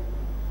रहन्छ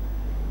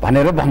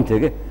भनेर भन्थ्यो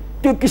कि।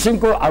 त्यो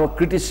किसिमको अब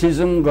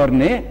क्रिटिसिजम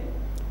गर्ने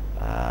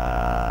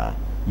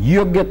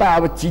योग्यता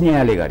अब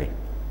चिनियाले गरे,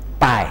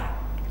 पाए,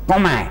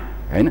 कमाए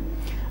होइन।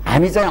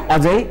 हामी चाहिँ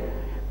अझै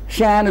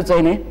सानो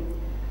चाहिँ नि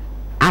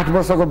 8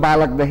 वर्षको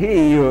बालकदेखि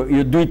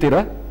यो दुईतिर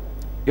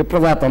यो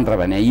प्रजातन्त्र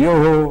भने यो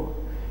हो,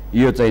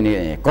 यो चाहिँ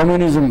नि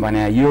कम्युनिजम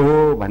भने यो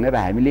हो भनेर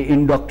हामीले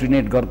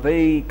इन्डक्ट्रिनेट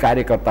गर्दै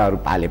कार्यकर्ताहरू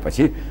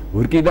पालेपछि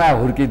हुर्किँदा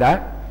हुर्किँदा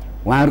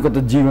उहाँहरूको त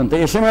जीवन त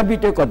यसैमा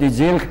बित्यो, कति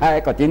जेल खाए,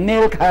 कति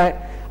नेल खाए।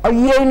 अब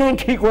यही नै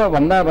ठिक हो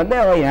भन्दा भन्दै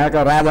अब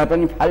यहाँका राजा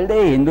पनि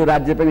फाल्दै, हिन्दू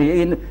राज्य पनि,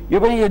 यो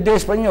पनि, यो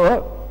देश पनि हो,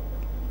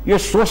 यो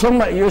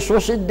शोषण, यो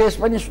शोषित देश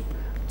पनि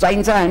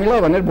चाहिन्छ हामीलाई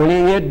भनेर भोलि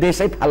यो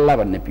देशै फाल्ला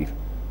भन्ने पिर।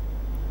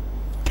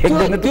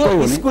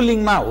 त्यो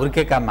स्कुलिङमा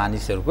हुर्केका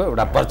मानिसहरूको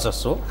एउटा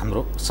वर्चस्व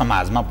हाम्रो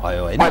समाजमा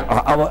भयो होइन।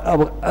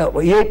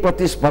 अब यही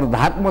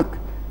प्रतिस्पर्धात्मक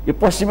यो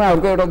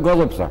पश्चिमाहरूको एउटा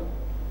गजब छ,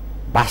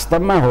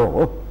 वास्तवमा हो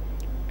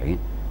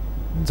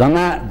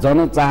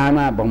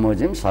जनचाहना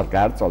बमोजिम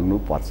सरकार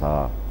चल्नुपर्छ।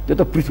 त्यो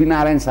त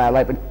पृथ्वीनारायण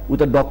शाहलाई पनि, ऊ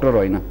त डक्टर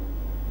होइन,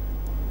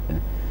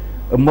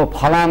 म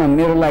फलाना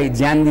मेरो लागि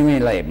ज्यान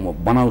दिनेलाई म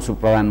बनाउँछु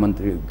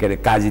प्रधानमन्त्री, के अरे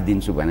काजी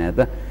दिन्छु भने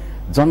त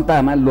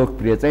जनतामा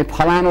लोकप्रिय चाहिँ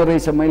फलानो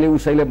रहेछ, मैले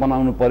उसैले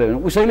बनाउनु पर्यो भने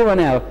उसैले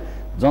भने हो।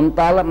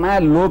 जनतामा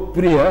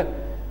लोकप्रिय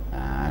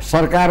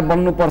सरकार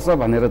बन्नुपर्छ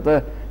भनेर त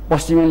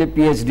पश्चिमले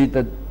पिएचडी त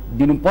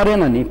दिनु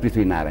परेन नि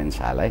पृथ्वीनारायण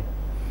शाहलाई।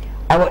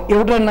 अब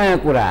एउटा नयाँ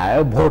कुरा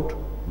आयो, भोट,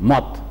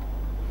 मत।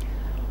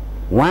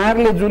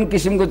 उहाँहरूले जुन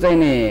किसिमको चाहिँ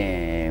नि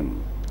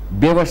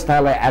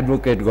व्यवस्थालाई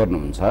एडभोकेट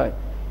गर्नुहुन्छ,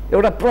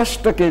 एउटा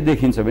प्रष्ट के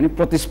देखिन्छ भने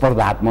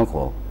प्रतिस्पर्धात्मक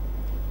हो।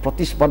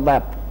 प्रतिस्पर्धा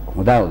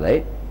हुँदाहुँदै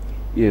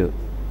यो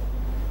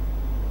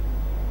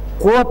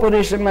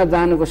कोअपरेसनमा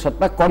जानुको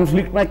सट्टा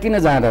कन्फ्लिक्टमा किन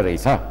जाँदो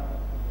रहेछ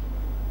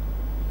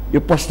यो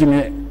पश्चिमी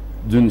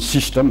जुन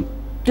सिस्टम,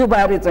 त्यो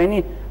बारे चाहिँ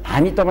नि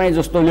हामी तपाईँ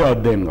जस्तोले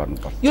अध्ययन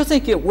गर्नुपर्छ। यो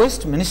चाहिँ के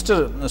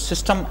वेस्टमिन्स्टर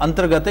सिस्टम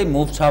अन्तर्गतै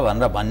मुभ छ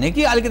भनेर भन्ने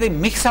कि अलिकति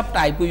मिक्सअप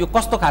टाइपको, यो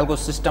कस्तो खालको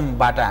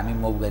सिस्टमबाट हामी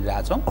मुभ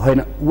गरिरहेछौँ?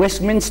 होइन,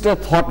 वेस्टमिन्स्टर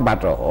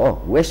थटबाट हो।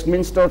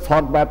 वेस्टमिन्स्टर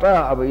थटबाट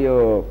अब यो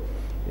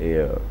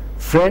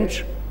फ्रेन्च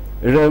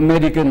र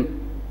अमेरिकन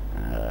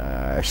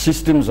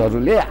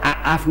सिस्टम्सहरूले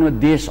आफ्नो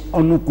देश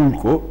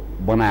अनुकूलको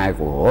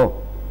बनाएको हो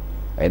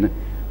होइन।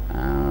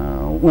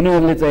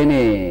 उनीहरूले चाहिँ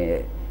नि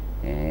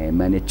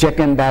माने चेक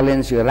एन्ड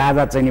ब्यालेन्स, यो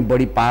राजा चाहिँ नि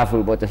बढी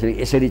पावरफुल भयो त्यसरी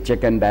यसरी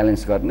चेक एन्ड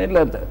ब्यालेन्स गर्ने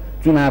र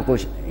चुनावको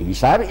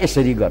हिसाब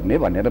यसरी गर्ने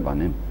भनेर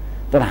भन्यौँ।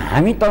 तर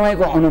हामी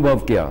तपाईँको अनुभव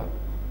के हो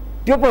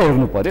त्यो पो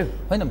हेर्नु पर्यो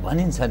होइन।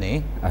 भनिन्छ नि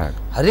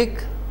हरेक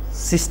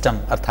सिस्टम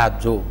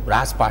अर्थात् जो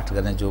राजपाट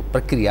गर्ने जो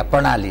प्रक्रिया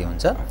प्रणाली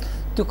हुन्छ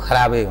त्यो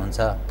खराबै हुन्छ,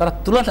 तर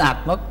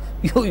तुलनात्मक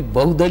यो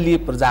बहुदलीय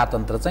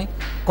प्रजातन्त्र चाहिँ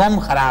कम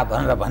खराब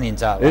भनेर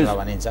भनिन्छ।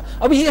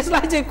 अब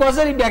यसलाई चाहिँ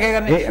कसरी व्याख्या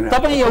गर्ने?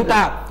 तपाईँ एउटा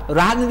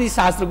राजनीति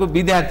शास्त्रको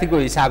विद्यार्थीको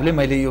हिसाबले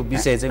मैले यो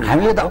विषय चाहिँ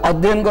हामीले त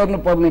अध्ययन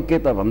गर्नुपर्ने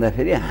के त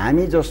भन्दाखेरि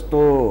हामी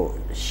जस्तो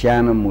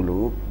सानो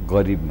मुलुक,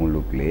 गरिब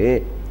मुलुकले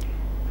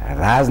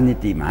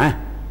राजनीतिमा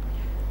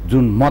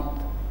जुन मत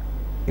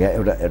या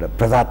एउटा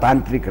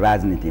प्रजातान्त्रिक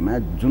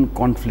राजनीतिमा जुन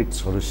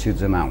कन्फ्लिक्ट्सहरू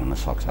सिर्जना हुन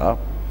सक्छ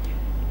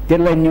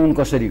त्यसलाई न्यून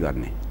कसरी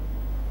गर्ने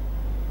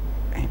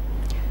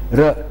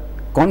र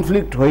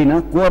कन्फ्लिक्ट होइन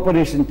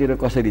कोअपरेसनतिर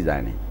कसरी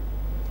जाने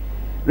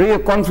र यो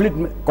कन्फ्लिक्ट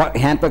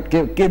यहाँ त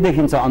के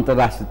देखिन्छ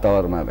अन्तर्राष्ट्रिय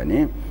तवरमा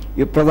भने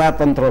यो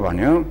प्रजातन्त्र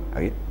भन्यो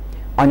है,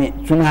 अनि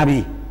चुनावी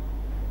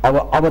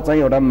अब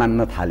चाहिँ एउटा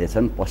मान्न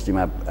थालेछन्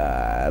पश्चिमा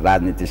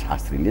राजनीति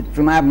शास्त्रीले,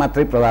 चुनाव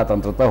मात्रै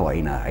प्रजातन्त्र त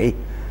होइन है।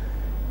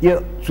 यो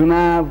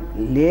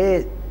चुनावले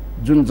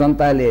जुन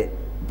जनताले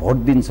भोट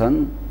दिन्छन्,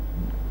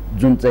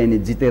 जुन चाहिँ नि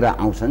जितेर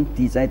आउँछन्,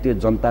 ती चाहिँ त्यो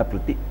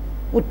जनताप्रति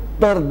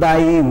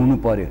उत्तरदायी हुनु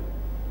पर्यो,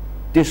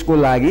 त्यसको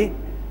लागि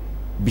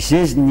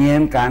विशेष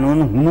नियम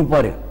कानुन हुनु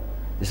पर्यो।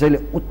 त्यसैले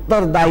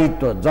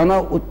उत्तरदायित्व, जन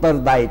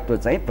उत्तरदायित्व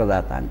चाहिँ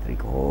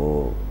प्रजातान्त्रिक हो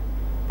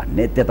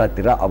भन्ने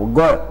त्यतातिर अब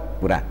गयो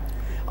कुरा।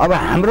 अब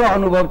हाम्रो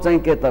अनुभव चाहिँ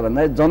के त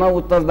भन्दा जन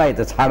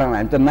उत्तरदायित्व छाडौँ,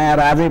 हामी त नयाँ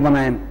राजै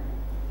बनायौँ,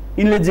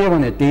 यिनले जे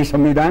भने त्यही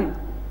संविधान,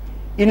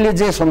 यिनले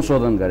जे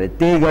संशोधन गरे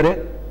त्यही गरे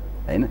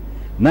होइन।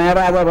 नयाँ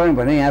राजा भन्यो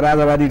भने यहाँ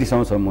राजावादी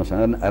रिसाउँछ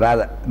मसँग,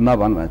 राजा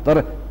नभन् भने। तर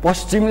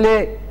पश्चिमले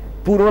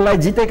पूर्वलाई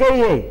जितेकै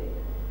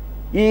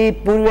यी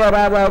पूर्व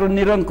राजाहरू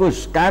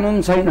निरङ्कुश,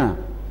 कानुन छैन,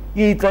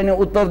 यी चाहिँ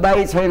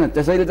उत्तरदायी छैन,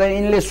 त्यसैले चाहिँ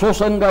यिनले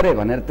शोषण गरे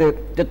भनेर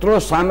त्यत्रो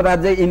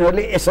साम्राज्य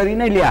यिनीहरूले यसरी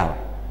नै ल्यायो।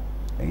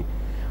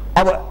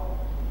 अब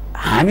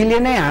हामीले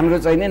नै हाम्रो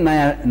चाहिँ नि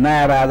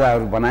नयाँ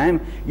राजाहरू बनायौँ,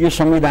 यो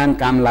संविधान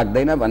काम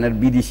लाग्दैन भनेर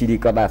विधिसिधि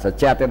कता छ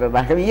च्यातेर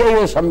राख्यौँ, यही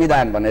हो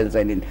संविधान भनेर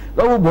चाहिँ नि ल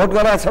ऊ भोट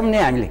गराएको छौँ नि,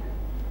 हामीले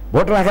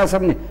भोट राखेका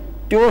छौँ नि।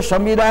 त्यो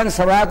संविधान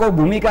सभाको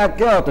भूमिका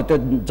के हो त? त्यो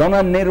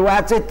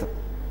जननिर्वाचित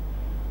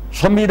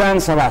संविधान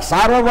सभा,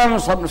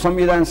 सार्वभौम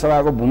संविधान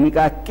सभाको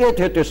भूमिका के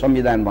थियो त्यो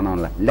संविधान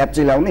बनाउनलाई?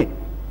 ल्याप्ची लाउने?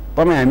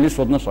 तपाईँ हामीले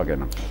सोध्न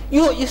सकेनौँ।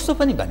 यो यस्तो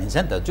पनि भनिन्छ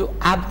नि त, जो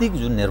आवधिक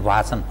जुन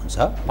निर्वाचन हुन्छ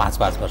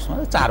 5-5 वर्षमा,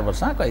 4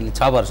 वर्षमा, कहिले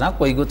 6 वर्षमा,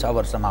 कोहीको 6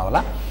 वर्षमा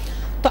होला,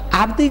 त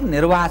आवधिक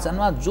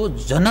निर्वाचनमा जो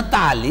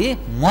जनताले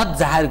मत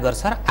जाहेर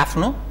गर्छ र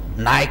आफ्नो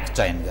नायक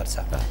चयन गर्छ।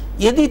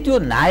 यदि त्यो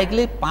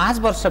नायकले 5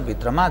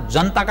 वर्षभित्रमा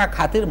जनताका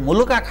खातिर,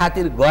 मुलुकका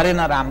खातिर गरेन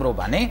राम्रो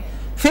भने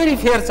फेरि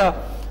फेर्छ।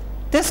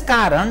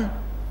 त्यसकारण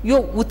यो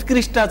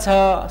उत्कृष्ट छ।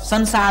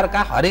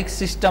 संसारका हरेक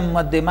सिस्टम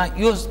मध्येमा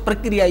यो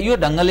प्रक्रिया, यो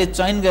ढङ्गले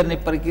चयन गर्ने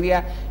प्रक्रिया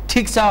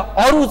ठिक छ।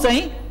 अरू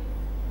चाहिँ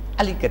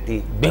अलिकति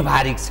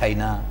व्यवहारिक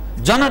छैन।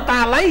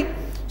 जनतालाई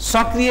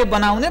सक्रिय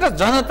बनाउने र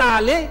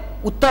जनताले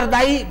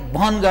उत्तरदायी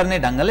वहन गर्ने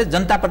ढङ्गले,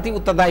 जनताप्रति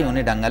उत्तरदायी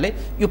हुने ढङ्गले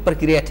यो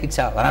प्रक्रिया ठिक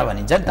छ भनेर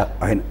भनिन्छ नि त।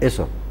 होइन,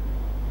 यसो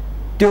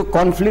त्यो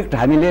कन्फ्लिक्ट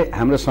हामीले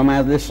हाम्रो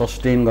समाजले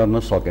सस्टेन गर्न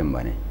सक्यौँ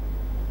भने,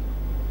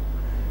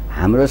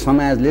 हाम्रो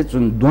समाजले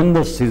जुन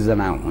द्वन्द्व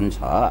सिर्जना हुन्छ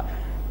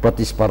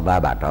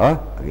प्रतिस्पर्धाबाट,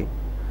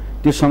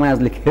 त्यो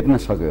समाजले खेप्न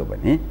सक्यो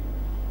भने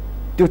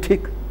त्यो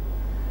ठिक।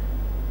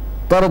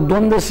 तर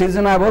द्वन्द्व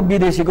सिर्जना भयो,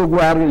 विदेशीको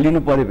गुहार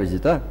लिनु परेपछि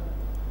त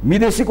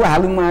विदेशीको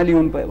हालुमाली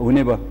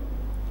हुने भयो।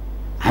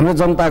 हाम्रो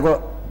जनताको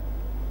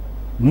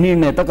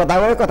निर्णय त कता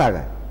गयो कता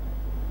गयो।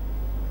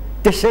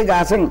 त्यसै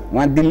गएको छन्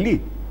उहाँ दिल्ली।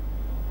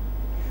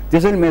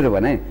 त्यसैले मेरो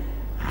भनाइ,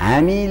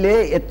 हामीले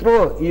यत्रो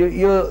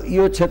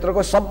यो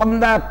क्षेत्रको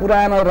सबभन्दा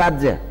पुरानो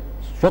राज्य,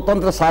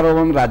 स्वतन्त्र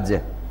सार्वभौम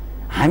राज्य,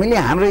 हामीले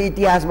हाम्रो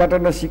इतिहासबाट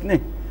नसिक्ने?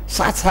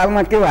 7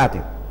 सालमा के भएको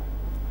थियो?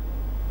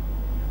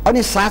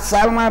 अनि 7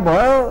 सालमा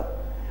भयो,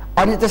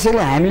 अनि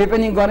त्यसैले हामीले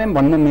पनि गऱ्यौँ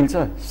भन्न मिल्छ?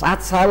 7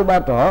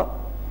 सालबाट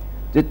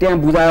त्यो त्यहाँ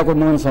बुझाएको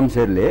नन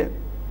शमशेरले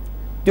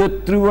त्यो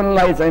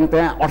त्रिभुवनलाई चाहिँ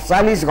त्यहाँ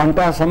 48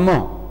 घन्टासम्म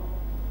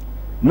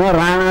न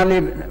राणाले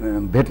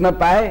भेट्न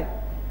पाए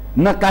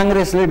न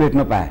काङ्ग्रेसले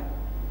भेट्न पाए।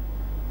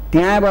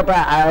 त्यहाँबाट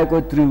आएको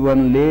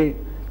त्रिभुवनले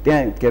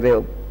त्यहाँ के अरे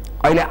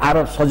अहिले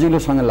आरोप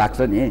सजिलोसँग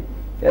लाग्छ नि,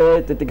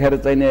 त्यतिखेर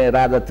चाहिँ नि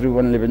राजा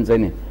त्रिभुवनले पनि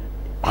चाहिँ नि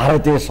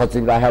भारतीय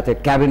सचिव राखेका थिए,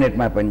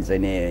 क्याबिनेटमा पनि चाहिँ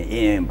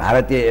नि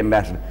भारतीय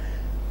एम्बेसडर।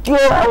 त्यो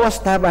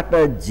अवस्थाबाट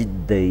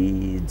जित्दै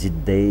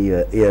जित्दै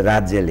यो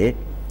राज्यले,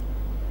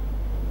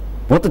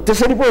 म त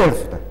त्यसरी पो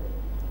हेर्छु त।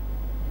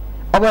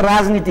 अब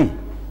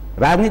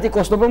राजनीति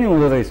कस्तो पनि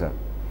हुँदो रहेछ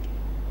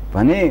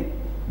भने,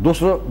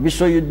 दोस्रो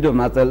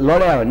विश्वयुद्धमा त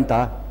लड्या हो नि त,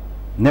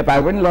 नेपाल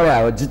पनि लड्या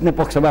हो, जित्ने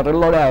पक्षबाट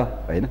लड्या हो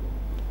होइन।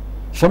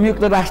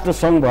 संयुक्त राष्ट्र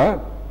सङ्घ भयो,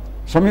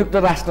 संयुक्त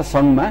राष्ट्र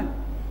सङ्घमा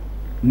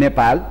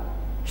नेपाल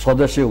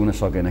सदस्य हुन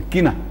सकेन।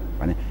 किन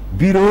भने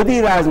विरोधी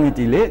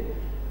राजनीतिले,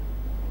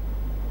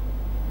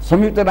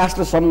 संयुक्त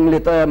राष्ट्र सङ्घले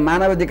त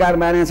मानवाधिकार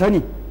मानेको छ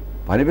नि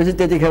भनेपछि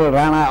त्यतिखेर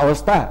राणा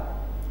अवस्था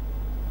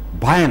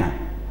भएन,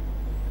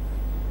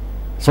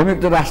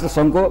 संयुक्त राष्ट्र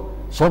सङ्घको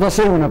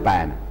सदस्य हुन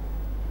पाएन,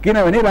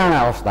 किनभने राणा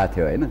अवस्था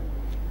थियो होइन।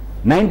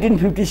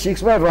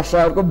 1956मा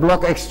रसियाको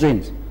ब्लक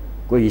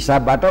एक्सचेन्जको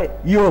हिसाबबाट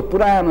यो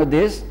पुरानो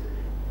देश,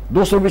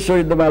 दोस्रो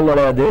विश्वयुद्धमा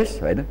लडेको देश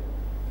होइन,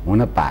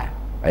 हुन पायो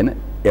होइन।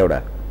 एउटा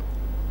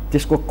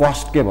त्यसको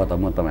कस्ट के भयो त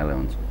म तपाईँलाई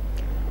भन्छु।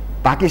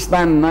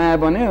 पाकिस्तान नयाँ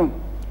बन्यो,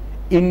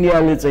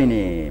 इन्डियाले चाहिँ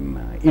नि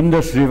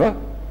इन्डस रिभर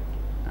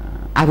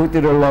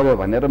आफूतिर लग्यो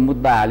भनेर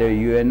मुद्दा हाल्यो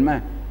युएनमा।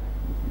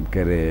 के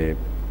अरे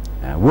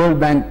वर्ल्ड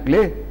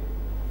ब्याङ्कले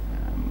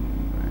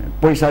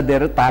पैसा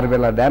दिएर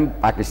तारबेला ड्याम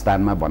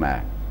पाकिस्तानमा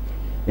बनायो।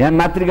 यहाँ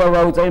मातृका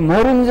बाबु चाहिँ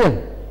मरुन्जेल,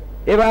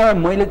 ए बाबा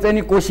मैले चाहिँ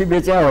नि कोसी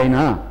बेच्या होइन,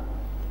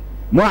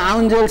 म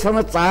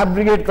आउन्जेलसम्म 4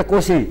 ब्रिगेड त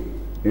कोसी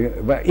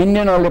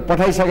इन्डियनहरूले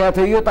पठाइसकेको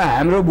थियो, यो त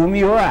हाम्रो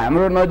भूमि हो,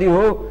 हाम्रो नदी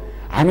हो।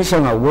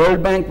 हामीसँग वर्ल्ड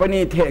ब्याङ्क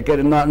पनि थिए, के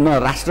अरे न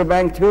राष्ट्र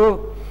ब्याङ्क थियो,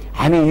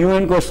 हामी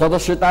युएनको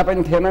सदस्यता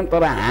पनि थिएनन्,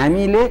 तर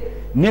हामीले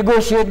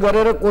नेगोसिएट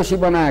गरेर कोसी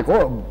बनाएको,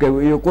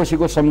 यो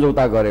कोसीको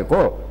सम्झौता गरेको।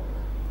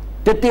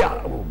 त्यति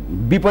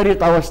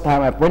विपरीत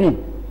अवस्थामा पनि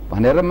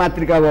भनेर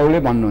मातृका बाबुले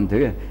भन्नुहुन्थ्यो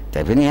क्या।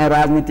 त्यही पनि यहाँ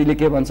राजनीतिले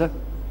के भन्छ,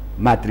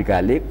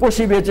 मातृकाले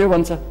कोसी बेच्यो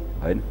भन्छ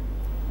होइन।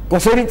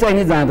 कसरी चाहिँ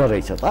नि जाँदो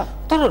रहेछ त।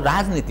 तर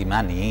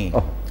राजनीतिमा नि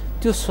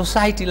त्यो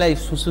सोसाइटीलाई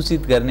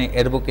सुसूचित गर्ने,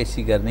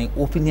 एडभोकेसी गर्ने,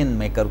 ओपिनियन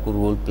मेकरको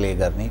रोल प्ले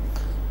गर्ने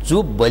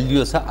जो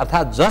बलियो छ,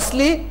 अर्थात्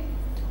जसले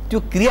त्यो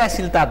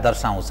क्रियाशीलता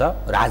दर्शाउँछ,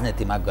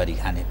 राजनीतिमा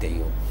गरिखाने त्यही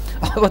हो।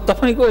 अब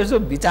तपाईँको यसो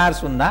विचार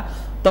सुन्दा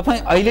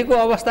तपाईँ अहिलेको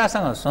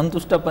अवस्थासँग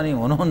सन्तुष्ट पनि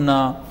हुनुहुन्न,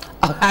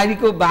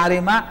 अगाडिको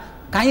बारेमा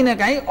काहीँ न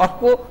काहीँ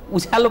अर्को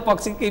उज्यालो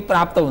पक्ष केही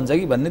प्राप्त हुन्छ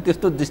कि भन्ने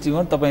त्यस्तो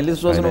दृष्टिकोण तपाईँले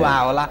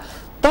सोच्नुभयो होला।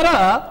 तर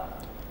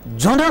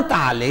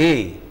जनताले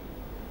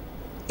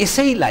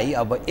यसैलाई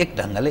अब एक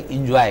ढङ्गले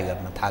इन्जोय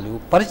गर्न थाल्यो,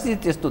 परिस्थिति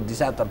त्यस्तो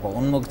दिशातर्फ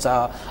उन्मुख छ।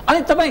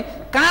 अनि तपाईँ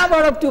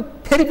कहाँबाट त्यो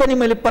फेरि पनि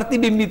मैले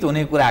प्रतिबिम्बित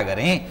हुने कुरा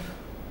गरेँ,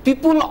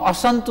 पिपुल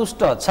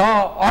असन्तुष्ट छ,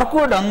 अर्को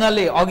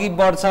ढङ्गले अघि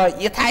बढ्छ,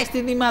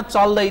 यथास्थितिमा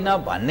चल्दैन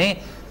भन्ने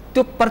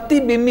त्यो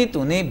प्रतिबिम्बित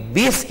हुने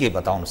बेस के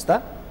बताउनुहोस् त?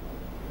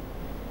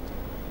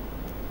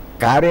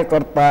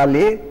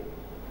 कार्यकर्ताले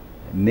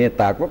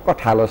नेताको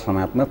कठालो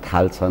समात्न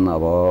थाल्छन्।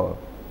 अब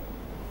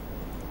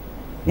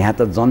यहाँ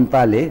त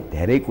जनताले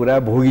धेरै कुरा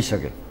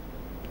भोगिसके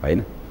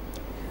होइन।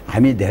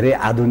 हामी धेरै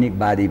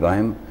आधुनिकवादी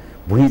भयौँ,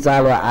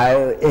 भुइँचालो आयो,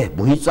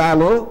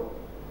 भुइँचालो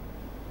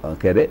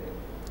के अरे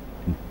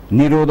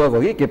निरोधक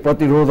हो कि के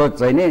प्रतिरोधक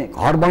चाहिँ नि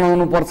घर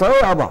बनाउनु पर्छ है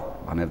अब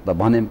भनेर त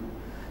भन्यौँ।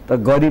 त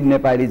गरिब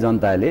नेपाली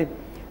जनताले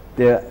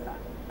त्यो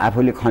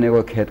आफूले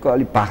खनेको खेतको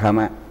अलिक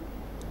पाखामा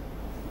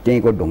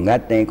त्यहीँको ढुङ्गा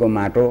त्यहीँको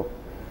माटो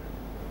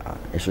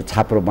यसो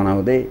छाप्रो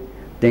बनाउँदै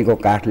त्यहीँको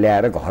काठ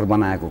ल्याएर घर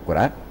बनाएको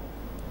कुरा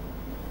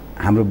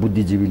हाम्रो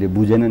बुद्धिजीवीले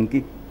बुझेनन् कि,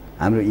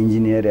 हाम्रो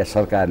इन्जिनियर या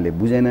सरकारले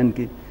बुझेनन्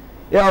कि?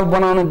 अब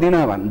बनाउन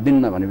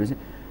दिन्न भनेपछि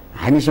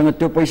हामीसँग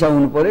त्यो पैसा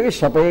हुनु पऱ्यो कि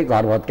सबै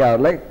घर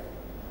भत्काहरूलाई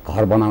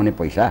घर बनाउने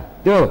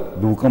पैसा, त्यो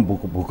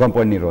भूकम्प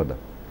निरोधक।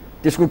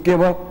 त्यसको के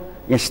भयो?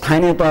 यहाँ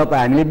स्थानीय तह त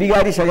हामीले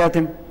बिगारिसकेका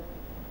थियौँ।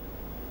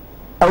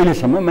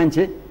 अहिलेसम्म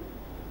मान्छे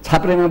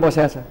छाप्रेमा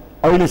बसेको छ,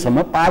 अहिलेसम्म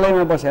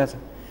पालैमा बसेको छ।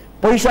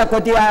 पैसा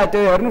कति आयो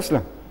त्यो हेर्नुहोस् न,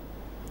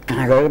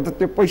 कहाँ गयो त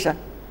त्यो पैसा?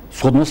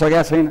 सोध्नु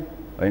सकेका छैन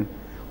होइन।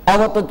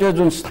 अब त त्यो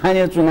जुन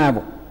स्थानीय चुनाव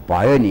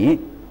भयो नि,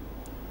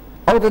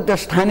 अब त त्यो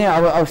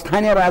अब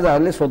स्थानीय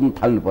राजाहरूले सोध्नु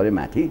थाल्नु पर्यो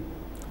माथि।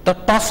 त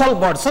टसल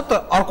बढ्छ त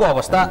अर्को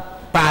अवस्था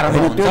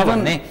प्रारम्भ हुन्छ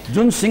भन्ने।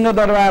 जुन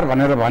सिंहदरबार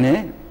भनेर भने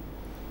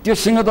त्यो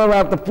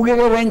सिंहदरबार त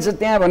पुगेको रहन्छ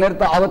त्यहाँ भनेर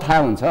त अब थाहा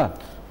हुन्छ।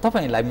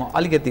 तपाईँलाई म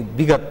अलिकति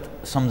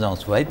विगत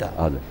सम्झाउँछु है त।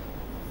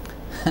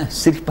 हजुर।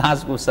 श्री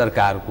 5 को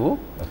सरकारको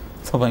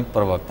तपाईँ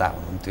प्रवक्ता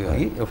हुनुहुन्थ्यो है,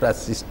 एउटा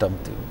सिस्टम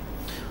थियो।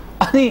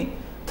 अनि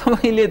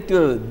तपाईँले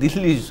त्यो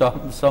दिल्ली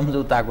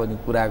सम्झौताको नि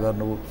कुरा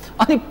गर्नुभयो।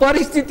 अनि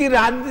परिस्थिति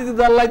राजनीतिक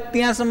दललाई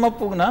त्यहाँसम्म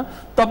पुग्न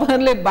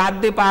तपाईँहरूले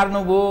बाध्य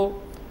पार्नुभयो,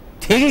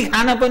 ठेकी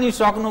खान पनि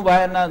सक्नु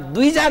भएन।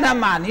 दुईजना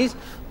मानिस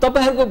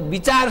तपाईँहरूको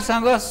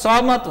विचारसँग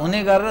सहमत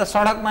हुने गरेर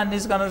सडकमा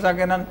निस्कन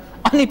सकेनन्,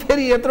 अनि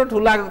फेरि यत्रो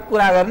ठुला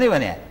कुरा गर्ने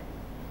भने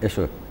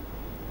यसो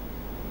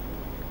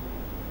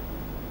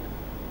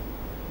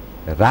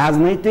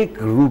राजनैतिक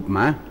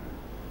रूपमा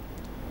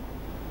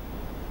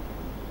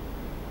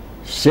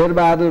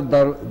शेरबहादुर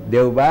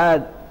देउबा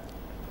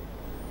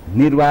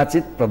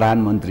निर्वाचित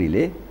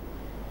प्रधानमन्त्रीले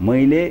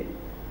मैले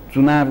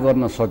चुनाव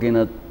गर्न सकिन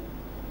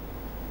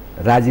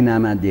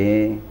राजीनामा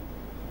दिएँ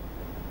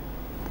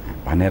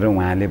भनेर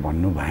उहाँले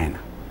भन्नु भएन,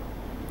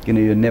 किन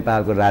यो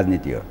नेपालको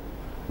राजनीति हो।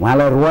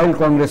 उहाँलाई रोयल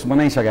काङ्ग्रेस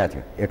बनाइसकेको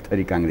थियो एक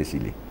थरी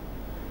काङ्ग्रेसीले।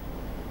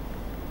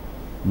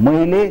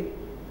 मैले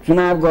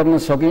चुनाव गर्न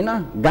सकिनँ,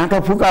 गाँठो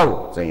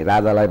फुकाऊ चाहिँ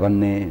राजालाई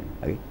भन्ने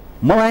है,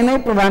 मलाई नै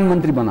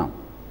प्रधानमन्त्री बनाऊ,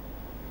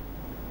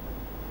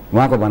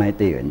 उहाँको भनाइ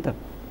त्यही हो नि त।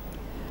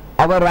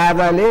 अब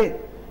राजाले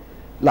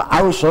ल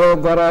आऊ सहयोग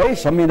गर है,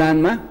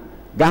 संविधानमा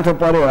गाँठो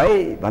पर्यो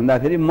है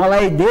भन्दाखेरि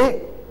मलाई दे,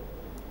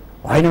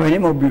 होइन भने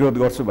म विरोध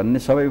गर्छु भन्ने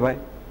सबै भए।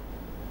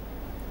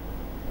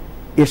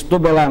 यस्तो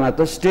बेलामा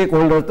त स्टेक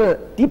होल्डर त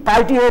ती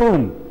पार्टीहरू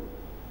हुन्।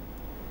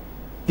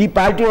 ती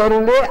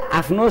पार्टीहरूले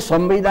आफ्नो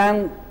संविधान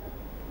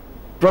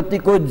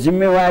प्रतिको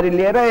जिम्मेवारी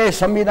लिएर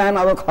संविधान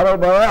अब खराब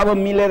भयो, अब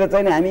मिलेर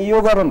चाहिँ हामी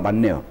यो गरौँ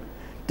भन्ने हो।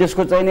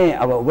 त्यसको चाहिँ नि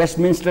अब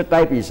वेस्टमिन्स्टर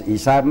टाइप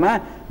हिसाबमा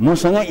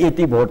मसँग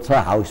यति भोट छ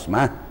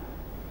हाउसमा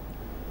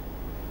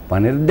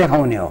भनेर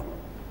देखाउने हो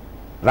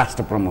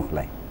राष्ट्र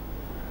प्रमुखलाई।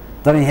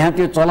 तर यहाँ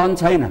त्यो चलन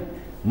छैन।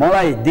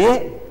 मलाई दे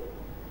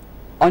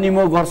अनि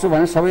म गर्छु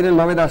भने सबैले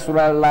लबेदा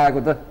सुरुवाल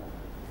लागेको त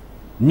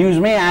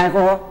न्युजमै आएको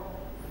हो।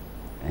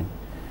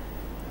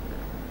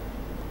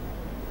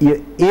 यो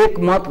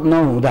एकमत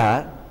नहुँदा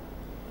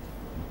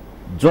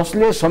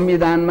जसले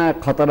संविधानमा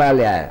खतरा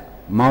ल्यायो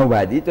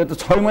माओवादी, त्यो त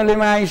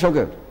छैमलेमा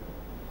आइसक्यो।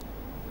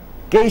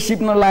 केही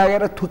सिप्न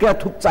लागेर थुक्या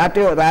थुक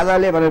चाट्यो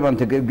राजाले भनेर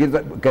भन्थ्यो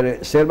के अरे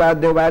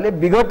शेरबहादुर देउबाले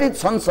विघटित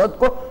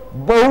संसदको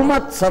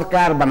बहुमत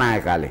सरकार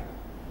बनाएकाले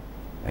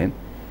हैन।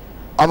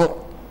 अब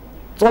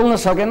चल्न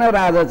सकेन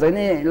राजा चाहिँ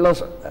नि। ल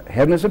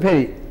हेर्नुहोस्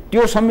फेरि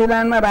त्यो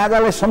संविधानमा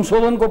राजालाई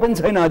संशोधनको पनि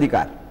छैन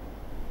अधिकार,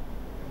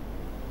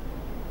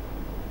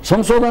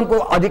 संशोधनको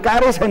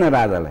अधिकारै छैन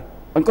राजालाई।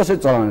 अनि कसरी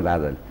चलाउने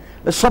राजाले?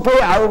 सबै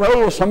आऊ भाइ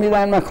यो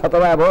संविधानमा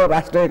खतरा भयो,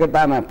 राष्ट्र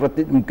एकतामा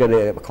के अरे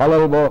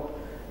खलल भयो,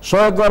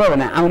 सहयोग गर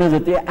भने आउने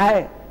जति आए,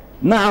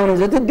 नआउने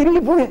जति दिल्ली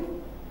पुगे।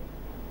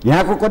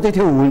 यहाँको कति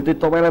थियो हुल त्यो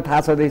तपाईँलाई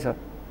थाहा छँदैछ।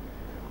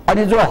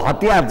 अनि जो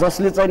हतियार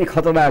जसले चाहिँ नि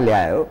खतरा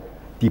ल्यायो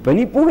ती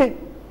पनि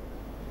पुगे।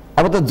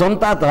 अब त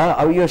जनता त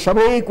अब यो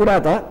सबै कुरा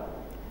त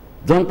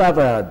जनता त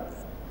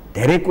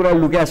धेरै कुरा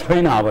लुक्या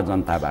छैन अब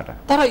जनताबाट।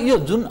 तर यो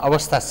जुन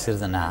अवस्था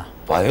सिर्जना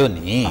भयो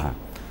नि,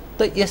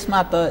 त यसमा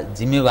त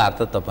जिम्मेवार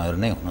त तपाईँहरू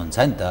नै हुनुहुन्छ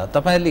नि त।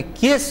 तपाईँहरूले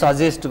के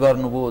सजेस्ट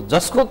गर्नुभयो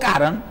जसको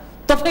कारण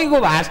तपाईँको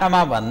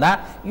भाषामा भन्दा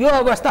यो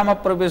अवस्थामा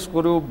प्रवेश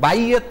गर्यो,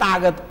 बाह्य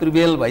तागत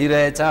प्रिभेल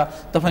भइरहेछ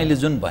तपाईँले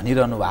जुन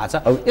भनिरहनु भएको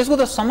छ, यसको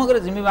त समग्र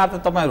जिम्मेवार त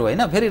तपाईँहरू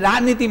होइन। फेरि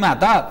राजनीतिमा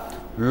त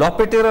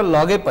लपेटेर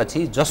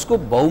लगेपछि जसको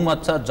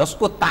बहुमत छ,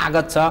 जसको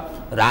तागत छ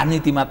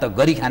राजनीतिमा त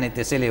गरी खाने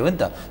त्यसैले हो नि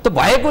त। त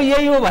भएको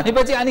यही हो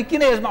भनेपछि अनि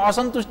किन यसमा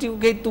असन्तुष्टिको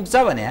केही तुक छ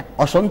भने?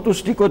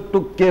 असन्तुष्टिको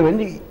तुक के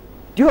भने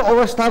त्यो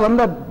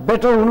अवस्थाभन्दा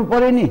बेटर हुनु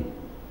पर्यो नि।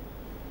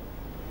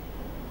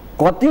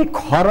 कति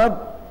खरब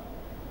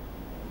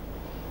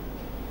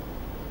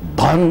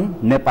धन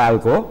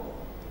नेपालको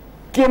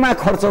केमा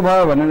खर्च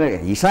भयो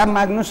भनेर हिसाब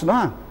माग्नुस् न।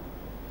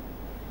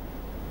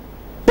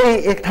 त्यही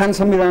एक थान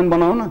संविधान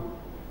बनाउन।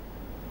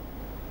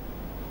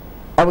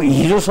 अब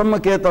हिजोसम्म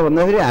के त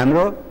भन्दाखेरि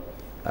हाम्रो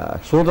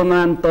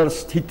शोधनान्तर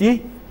स्थिति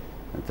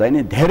चाहिँ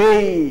नि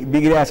धेरै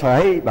बिग्रिया छ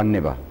है भन्ने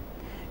भयो।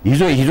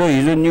 हिजो हिजो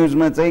हिजो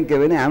न्युजमा चाहिँ के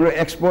भने हाम्रो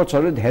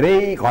एक्सपोर्ट्सहरू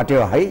धेरै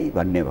घट्यो है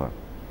भन्ने भयो।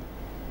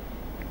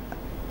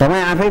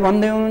 तपाईँ आफै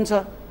भन्दै हुनुहुन्छ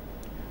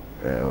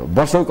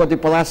वर्षको कति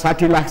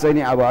 50-60 लाख चाहिँ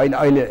नि अब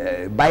अहिले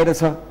बाहिर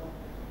छ।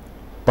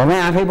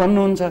 तपाईँ आफै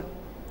भन्नुहुन्छ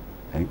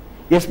है।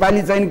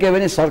 यसपालि चाहिँ के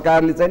भने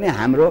सरकारले चाहिँ नि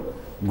हाम्रो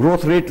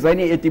ग्रोथ रेट चाहिँ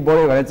नि यति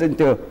बढ्यो भने चाहिँ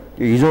त्यो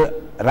हिजो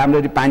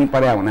राम्ररी पानी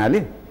पर्या हुनाले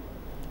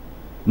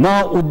न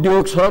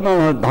उद्योग छ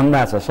न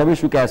धन्दा छ, सबै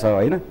सुक्या छ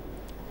होइन।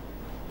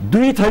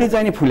 दुई थरी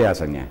चाहिँ नि फुल्या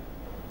छ, यहाँ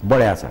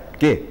बढ्या छ।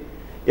 के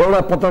एउटा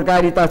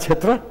पत्रकारिता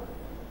क्षेत्र,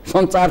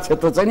 सञ्चार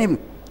क्षेत्र चाहिँ नि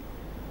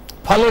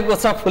फलेको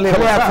छ,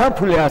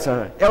 फुल्या छ।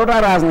 एउटा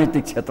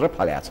राजनैतिक क्षेत्र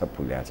फल्या छ,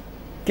 फुल्या छ।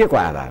 के को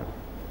आधार?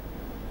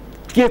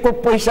 के को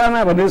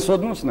पैसामा भनेर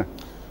सोध्नुहोस् न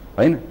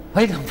होइन।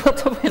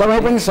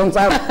 तपाईँ पनि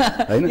सञ्चार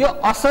होइन। यो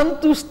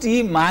असन्तुष्टि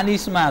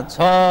मानिसमा छ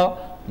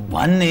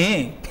भन्ने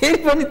फेरि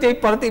पनि त्यही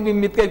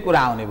प्रतिबिम्बितकै कुरा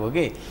आउने भयो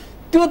कि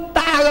त्यो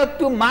तागत,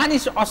 त्यो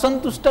मानिस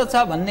असन्तुष्ट छ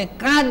भन्ने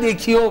कहाँ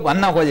देखियो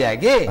भन्न खोजे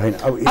के?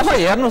 अब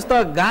हेर्नुहोस् त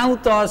गाउँ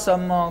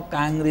तहसम्म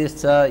काङ्ग्रेस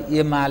छ,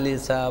 एमाले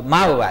छ,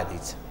 माओवादी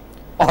छ,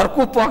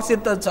 अर्को पक्ष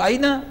त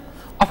छैन।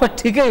 अब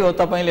ठिकै हो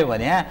तपाईँले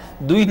भने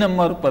 2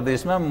 नम्बर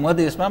प्रदेशमा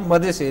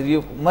मधेस एरिया,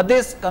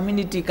 मधेस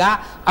कम्युनिटीका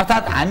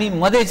अर्थात् हामी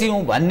मधेसी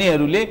हौँ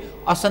भन्नेहरूले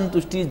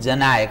असन्तुष्टि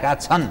जनाएका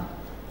छन्।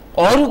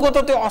 अरूको त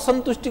त्यो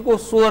असन्तुष्टिको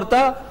स्वर त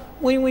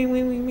उही उही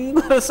उही उही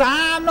गरेर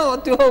सानो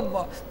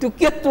त्यो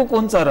के तुक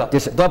हुन्छ र?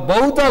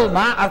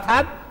 बहुदलमा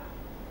अर्थात्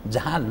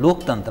जहाँ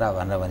लोकतन्त्र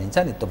भनेर भनिन्छ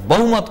नि, त्यो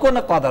बहुमतको न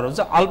कदर हुन्छ,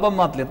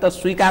 अल्पमतले त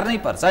स्वीकार्नै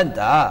पर्छ नि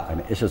त। होइन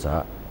यसो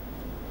छ,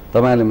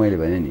 तपाईँले मैले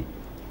भने नि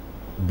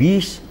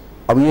 20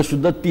 अब यो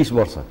शुद्ध 30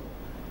 वर्ष,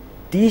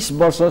 30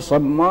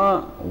 वर्षसम्म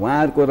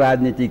उहाँहरूको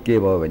राजनीति के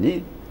भयो भने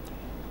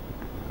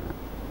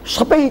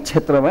सबै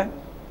क्षेत्रमा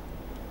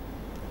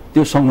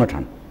त्यो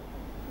सङ्गठन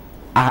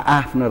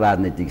आफ्नो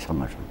राजनीतिक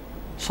सङ्गठन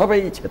सबै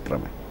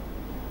क्षेत्रमा,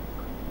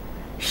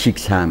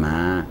 शिक्षामा,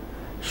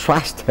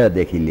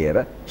 स्वास्थ्यदेखि लिएर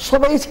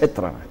सबै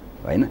क्षेत्रमा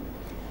होइन।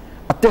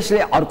 त्यसले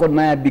अर्को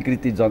नयाँ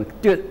विकृति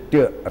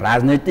त्यो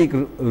राजनैतिक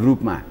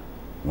रूपमा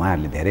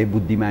उहाँहरूले धेरै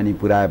बुद्धिमानी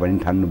पुऱ्यायो भने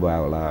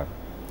ठान्नुभयो होला,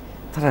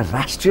 तर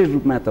राष्ट्रिय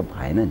रूपमा त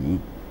भएन नि।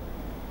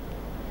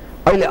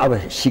 अहिले अब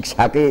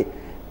शिक्षाकै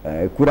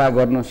कुरा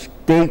गर्नुहोस्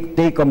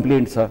त्यही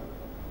कम्प्लेन्ट छ,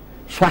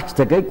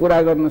 स्वास्थ्यकै कुरा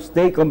गर्नुहोस्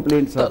त्यही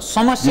कम्प्लेन्ट छ।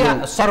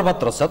 समस्या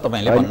सर्वत्र छ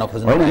तपाईँले भन्न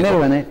खोज्नु होइन। मेरो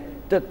भने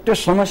त्यो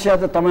समस्या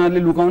त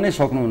तपाईँहरूले लुकाउनै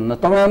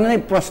सक्नुहुन्न। तपाईँहरूले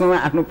नै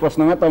आफ्नो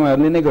प्रश्नमा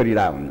तपाईँहरूले नै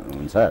गरिरहेको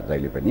हुन्छ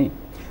जहिले पनि।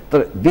 तर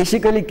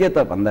बेसिकली के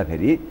त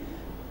भन्दाखेरि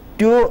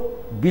त्यो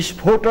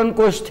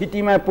विस्फोटनको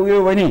स्थितिमा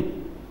पुग्यो भने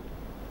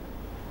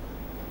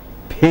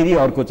फेरि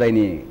अर्को चाहिँ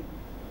नि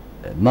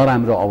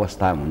नराम्रो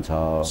अवस्था हुन्छ।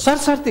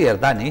 सरसर्ती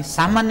हेर्दा नि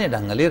सामान्य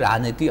ढङ्गले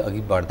राजनीति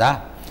अघि बढ्दा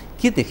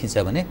के देखिन्छ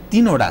भने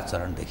 3वटा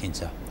चरण देखिन्छ।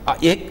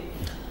 एक,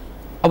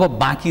 अब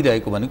बाँकी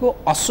रहेको भनेको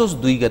असोज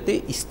 2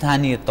 गते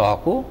स्थानीय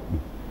तहको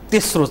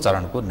तेस्रो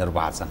चरणको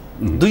निर्वाचन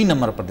 2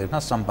 नम्बर प्रदेशमा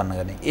सम्पन्न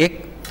गर्ने। 1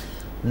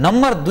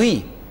 नम्बर 2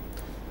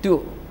 त्यो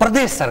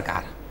प्रदेश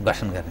सरकार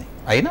गठन गर्ने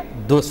होइन,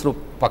 दोस्रो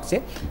पक्ष।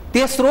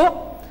 तेस्रो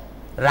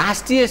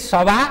राष्ट्रिय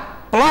सभा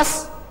प्लस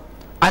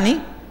अनि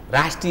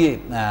राष्ट्रिय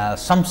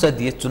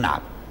संसदीय चुनाव,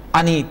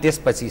 अनि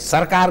त्यसपछि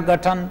सरकार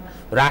गठन,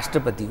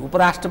 राष्ट्रपति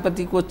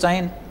उपराष्ट्रपतिको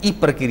चयन, यी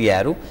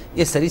प्रक्रियाहरू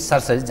यसरी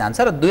सरसरी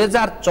जान्छ र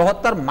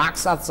 2074 माघ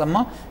 7सम्म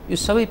यो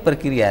सबै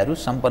प्रक्रियाहरू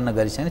सम्पन्न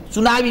गरिसक्ने,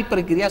 चुनावी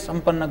प्रक्रिया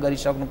सम्पन्न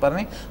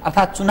गरिसक्नुपर्ने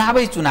अर्थात्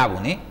चुनाव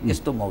हुने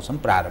यस्तो मौसम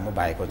प्रारम्भ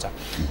भएको छ।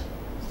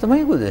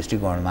 तपाईँको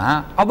दृष्टिकोणमा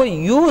अब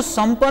यो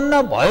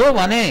सम्पन्न भयो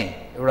भने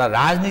एउटा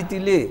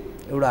राजनीतिले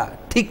एउटा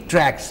ठिक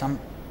ट्र्याक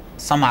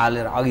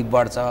सम्हालेर अघि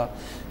बढ्छ।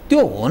 त्यो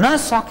हुन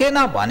सकेन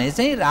भने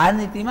चाहिँ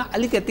राजनीतिमा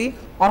अलिकति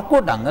अर्को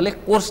ढङ्गले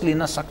कोर्स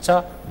लिन सक्छ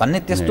भन्ने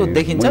त्यस्तो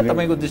देखिन्छ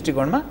तपाईँको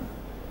दृष्टिकोणमा?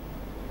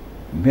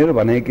 मेरो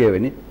भनाइ के हो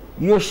भने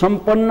यो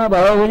सम्पन्न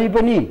भयो भने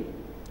पनि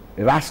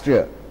राष्ट्रिय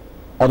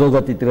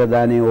अधोगतितिर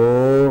जाने हो।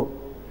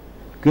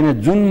 किन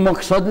जुन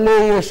मकसदले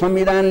यो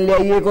संविधान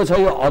ल्याइएको छ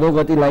यो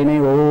अधोगतिलाई नै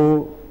हो।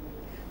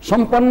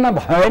 सम्पन्न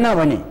भएन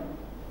भने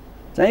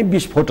चाहिँ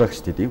विस्फोटक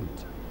स्थिति हुन्छ।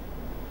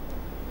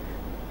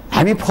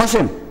 हामी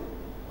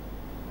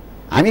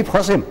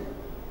फस्यौँ।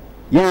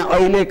 यहाँ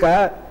अहिलेका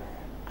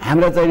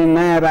हाम्रा चाहिँ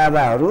नयाँ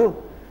राजाहरू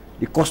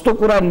कस्तो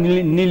कुरा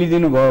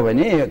निलिदिनु भयो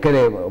भने के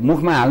अरे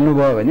मुखमा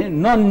हाल्नुभयो भने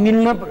न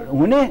निल्न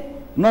हुने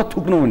न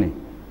थुक्नु हुने।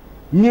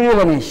 निल्यो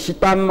भने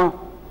सिताममा,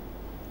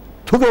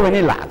 थुक्यो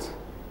भने लाज।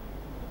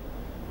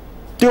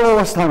 त्यो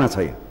अवस्थामा छ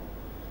यो।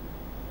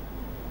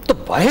 त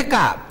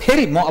भएका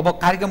फेरि म अब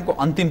कार्यक्रमको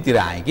अन्तिमतिर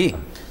आएँ कि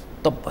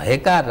त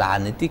भएका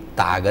राजनीतिक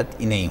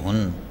तागत यिनै हुन्,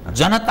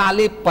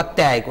 जनताले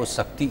पत्याएको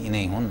शक्ति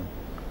यिनै हुन्।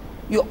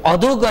 यो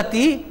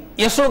अधोगति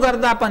यसो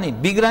गर्दा पनि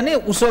बिग्रने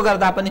उसो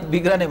गर्दा पनि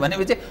बिग्रने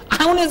भनेपछि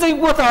आउने चाहिँ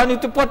को त अनि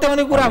त्यो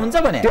पत्याउने कुरा हुन्छ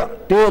भने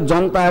त्यो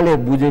जनताले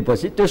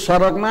बुझेपछि त्यो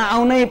सडकमा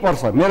आउनै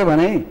पर्छ। मेरो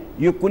भनाइ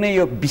यो कुनै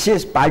यो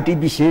विशेष पार्टी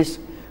विशेष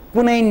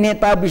कुनै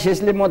नेता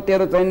विशेषले म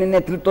तेरो चाहिँ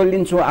नेतृत्व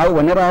लिन्छु आऊ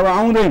भनेर अब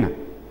आउँदैन।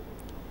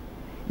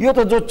 यो त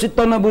जो चित्त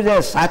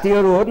नबुझे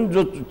साथीहरू हो,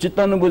 जो चित्त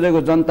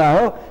नबुझेको जनता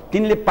हो,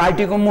 तिनले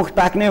पार्टीको मुख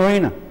ताक्ने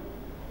होइन।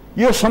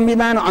 यो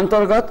संविधान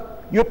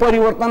अन्तर्गत यो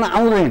परिवर्तन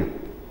आउँदैन।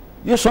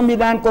 यो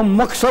संविधानको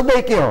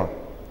मकसदै के हो?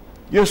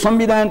 यो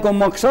संविधानको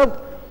मकसद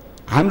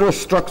हाम्रो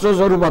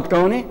स्ट्रक्चर्सहरू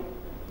भत्काउने,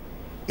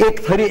 एक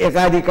थरी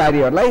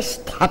एकाधिकारीहरूलाई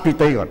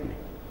स्थापितै गर्ने।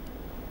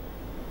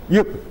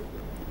 यो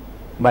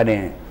भने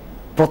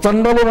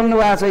प्रचण्डले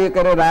भन्नुभएको छ, यो के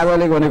अरे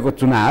राजाले गरेको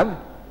चुनाव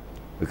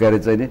के अरे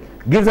चाहिँ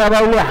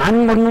गिर्जाबाबुले हान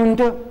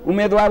भन्नुहुन्थ्यो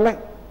उम्मेदवारलाई,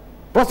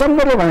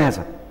 प्रचण्डले भनेको छ,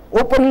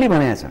 ओपनली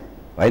भनेको छ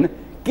होइन।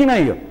 किन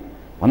यो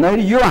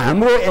भन्दाखेरि यो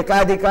हाम्रो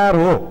एकाधिकार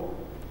हो।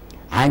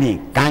 हामी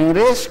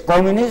काङ्ग्रेस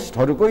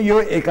कम्युनिस्टहरूको यो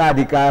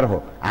एकाधिकार हो।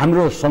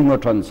 हाम्रो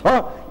सङ्गठन छ,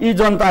 यी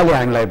जनताले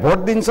हामीलाई भोट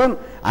दिन्छन्,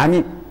 हामी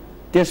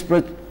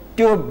त्यसपछि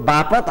त्यो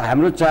बापत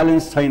हाम्रो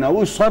च्यालेन्ज छैन।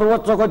 ऊ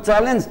सर्वोच्चको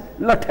च्यालेन्ज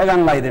ल ठेगान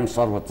लगाइदिउँ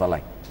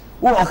सर्वोच्चलाई,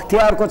 ऊ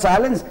अख्तियारको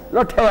च्यालेन्ज ल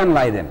ठेगान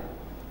लगाइदिउँ।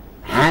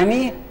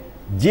 हामी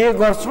जे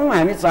गर्छौँ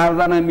हामी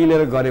चारजना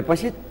मिलेर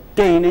गरेपछि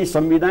त्यही नै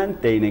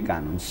संविधान, त्यही नै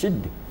कानुन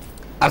सिद्धि।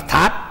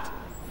 अर्थात्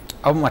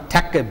अब म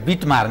ठ्याक्कै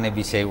बिट मार्ने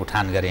विषय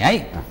उठान गरेँ है।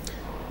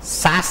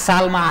 7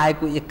 सालमा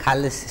आएको एक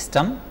खाले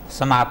सिस्टम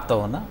समाप्त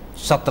हुन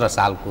 17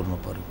 साल कुर्नु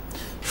पर्यो।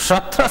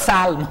 17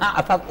 सालमा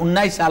अर्थात्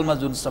 19 सालमा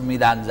जुन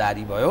संविधान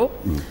जारी भयो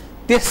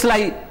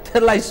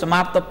त्यसलाई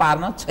समाप्त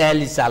पार्न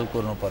 46 साल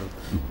कुर्नु पर्यो।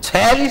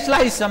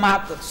 46लाई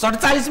समाप्त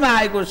 47मा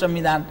आएको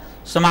संविधान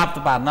समाप्त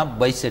पार्न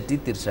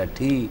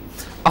 62-63।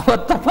 अब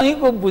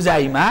तपाईँको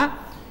बुझाइमा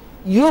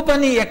यो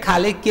पनि एक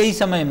खाले केही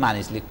समय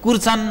मानिसले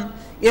कुर्छन्,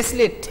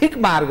 यसले ठिक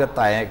मार्ग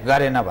तय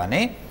गरेन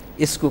भने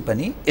यसको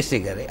पनि यसै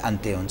गरी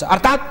अन्त्य हुन्छ।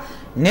 अर्थात्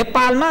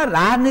नेपालमा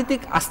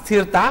राजनीतिक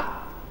अस्थिरता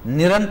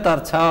निरन्तर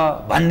छ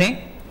भन्ने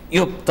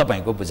यो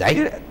तपाईँको बुझाइ।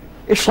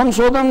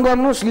 संशोधन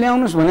गर्नुहोस्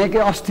ल्याउनुहोस् भने के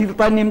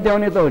अस्थिरता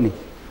निम्त्याउने त हो नि।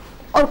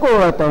 अर्को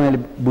एउटा तपाईँले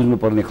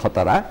बुझ्नुपर्ने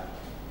खतरा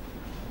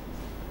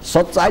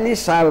 47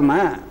 सालमा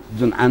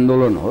जुन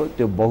आन्दोलन हो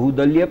त्यो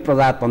बहुदलीय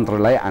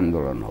प्रजातन्त्रलाई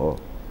आन्दोलन हो।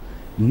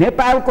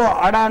 नेपालको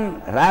अडान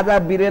राजा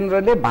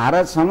वीरेन्द्रले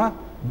भारतसँग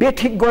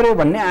बेठिक गर्यो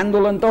भन्ने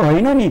आन्दोलन त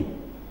होइन नि।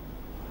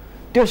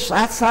 त्यो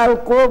 7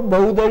 सालको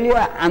बहुदलीय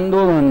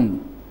आन्दोलन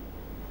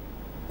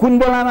कुन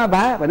बेलामा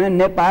भयो भने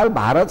नेपाल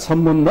भारत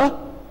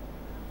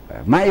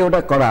सम्बन्धमा एउटा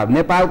करार,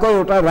 नेपालको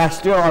एउटा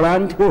राष्ट्रिय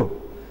अडान थियो।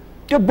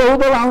 त्यो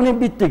बहुदल आउने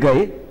बित्तिकै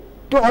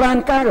त्यो अडान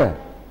कहाँ गयो?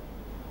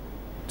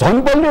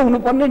 झन् बलियो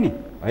हुनुपर्ने नि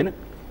होइन।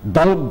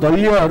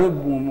 दलीयहरू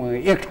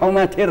एक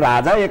ठाउँमा थिए,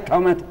 राजा एक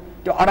ठाउँमा थिए,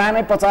 त्यो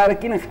अडानै पचाएर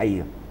किन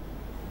खाइयो?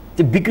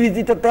 त्यो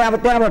विकृति त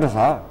त्यहाँबाट छ,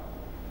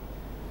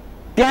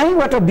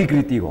 त्यहीँबाट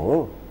विकृति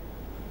हो।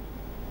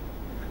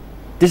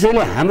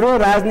 त्यसैले हाम्रो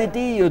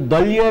राजनीति यो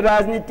दलीय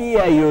राजनीति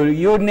या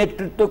यो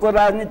नेतृत्वको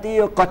राजनीति,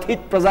 यो कथित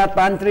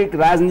प्रजातान्त्रिक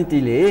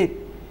राजनीतिले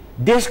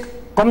देश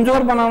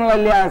कमजोर बनाउनलाई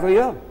ल्याएको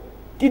यो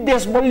कि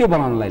देश बलियो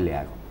बनाउनलाई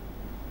ल्याएको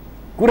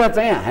कुरा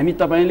चाहिँ हामी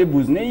तपाईँले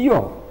बुझ्ने यो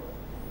हो।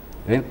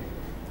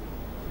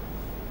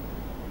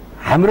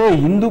 हाम्रो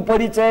हिन्दू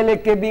परिचयले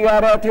के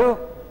बिगारेको थियो?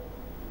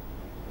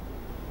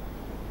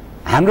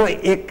 हाम्रो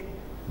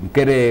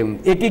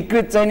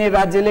एकीकृत चाहिने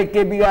राज्यले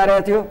के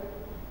बिगारेको थियो?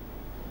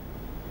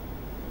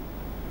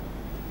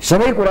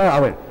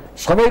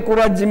 सबै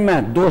कुरा जिम्मा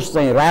दोष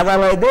चाहिँ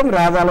राजालाई दियौँ,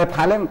 राजालाई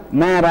फाल्यौँ,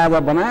 नयाँ राजा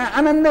बनायो,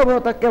 आनन्दै भयो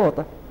त। के भयो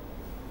त?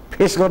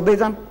 फेस गर्दै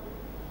जाम,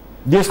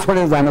 देश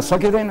छोडेर जान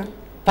सकिँदैन।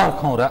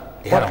 पर्खौँ र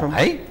हेरौँ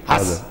है।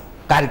 हस्,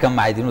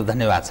 कार्यक्रममा आइदिनु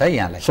धन्यवाद छ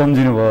यहाँलाई।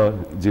 सम्झिनु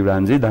भयो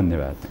जीवरामजी,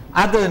 धन्यवाद।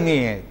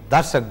 आदरणीय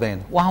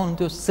दर्शकवृन्द, उहाँ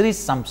हुनुहुन्थ्यो श्री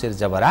शमशेर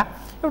जबरा,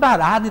 एउटा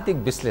राजनीतिक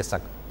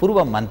विश्लेषक,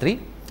 पूर्व मन्त्री,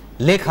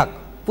 लेखक,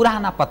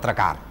 पुराना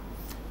पत्रकार।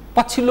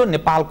 पछिल्लो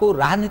नेपालको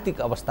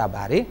राजनीतिक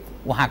अवस्थाबारे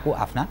उहाँको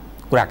आफ्ना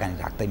कुराकानी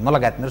राख्दै म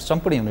लगायत मेरो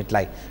सम्पूर्ण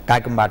युनिटलाई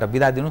कार्यक्रमबाट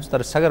बिदा दिनुहोस्।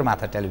 तर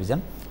सगरमाथा टेलिभिजन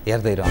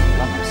हेर्दै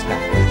रहनुहोला।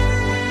 नमस्कार।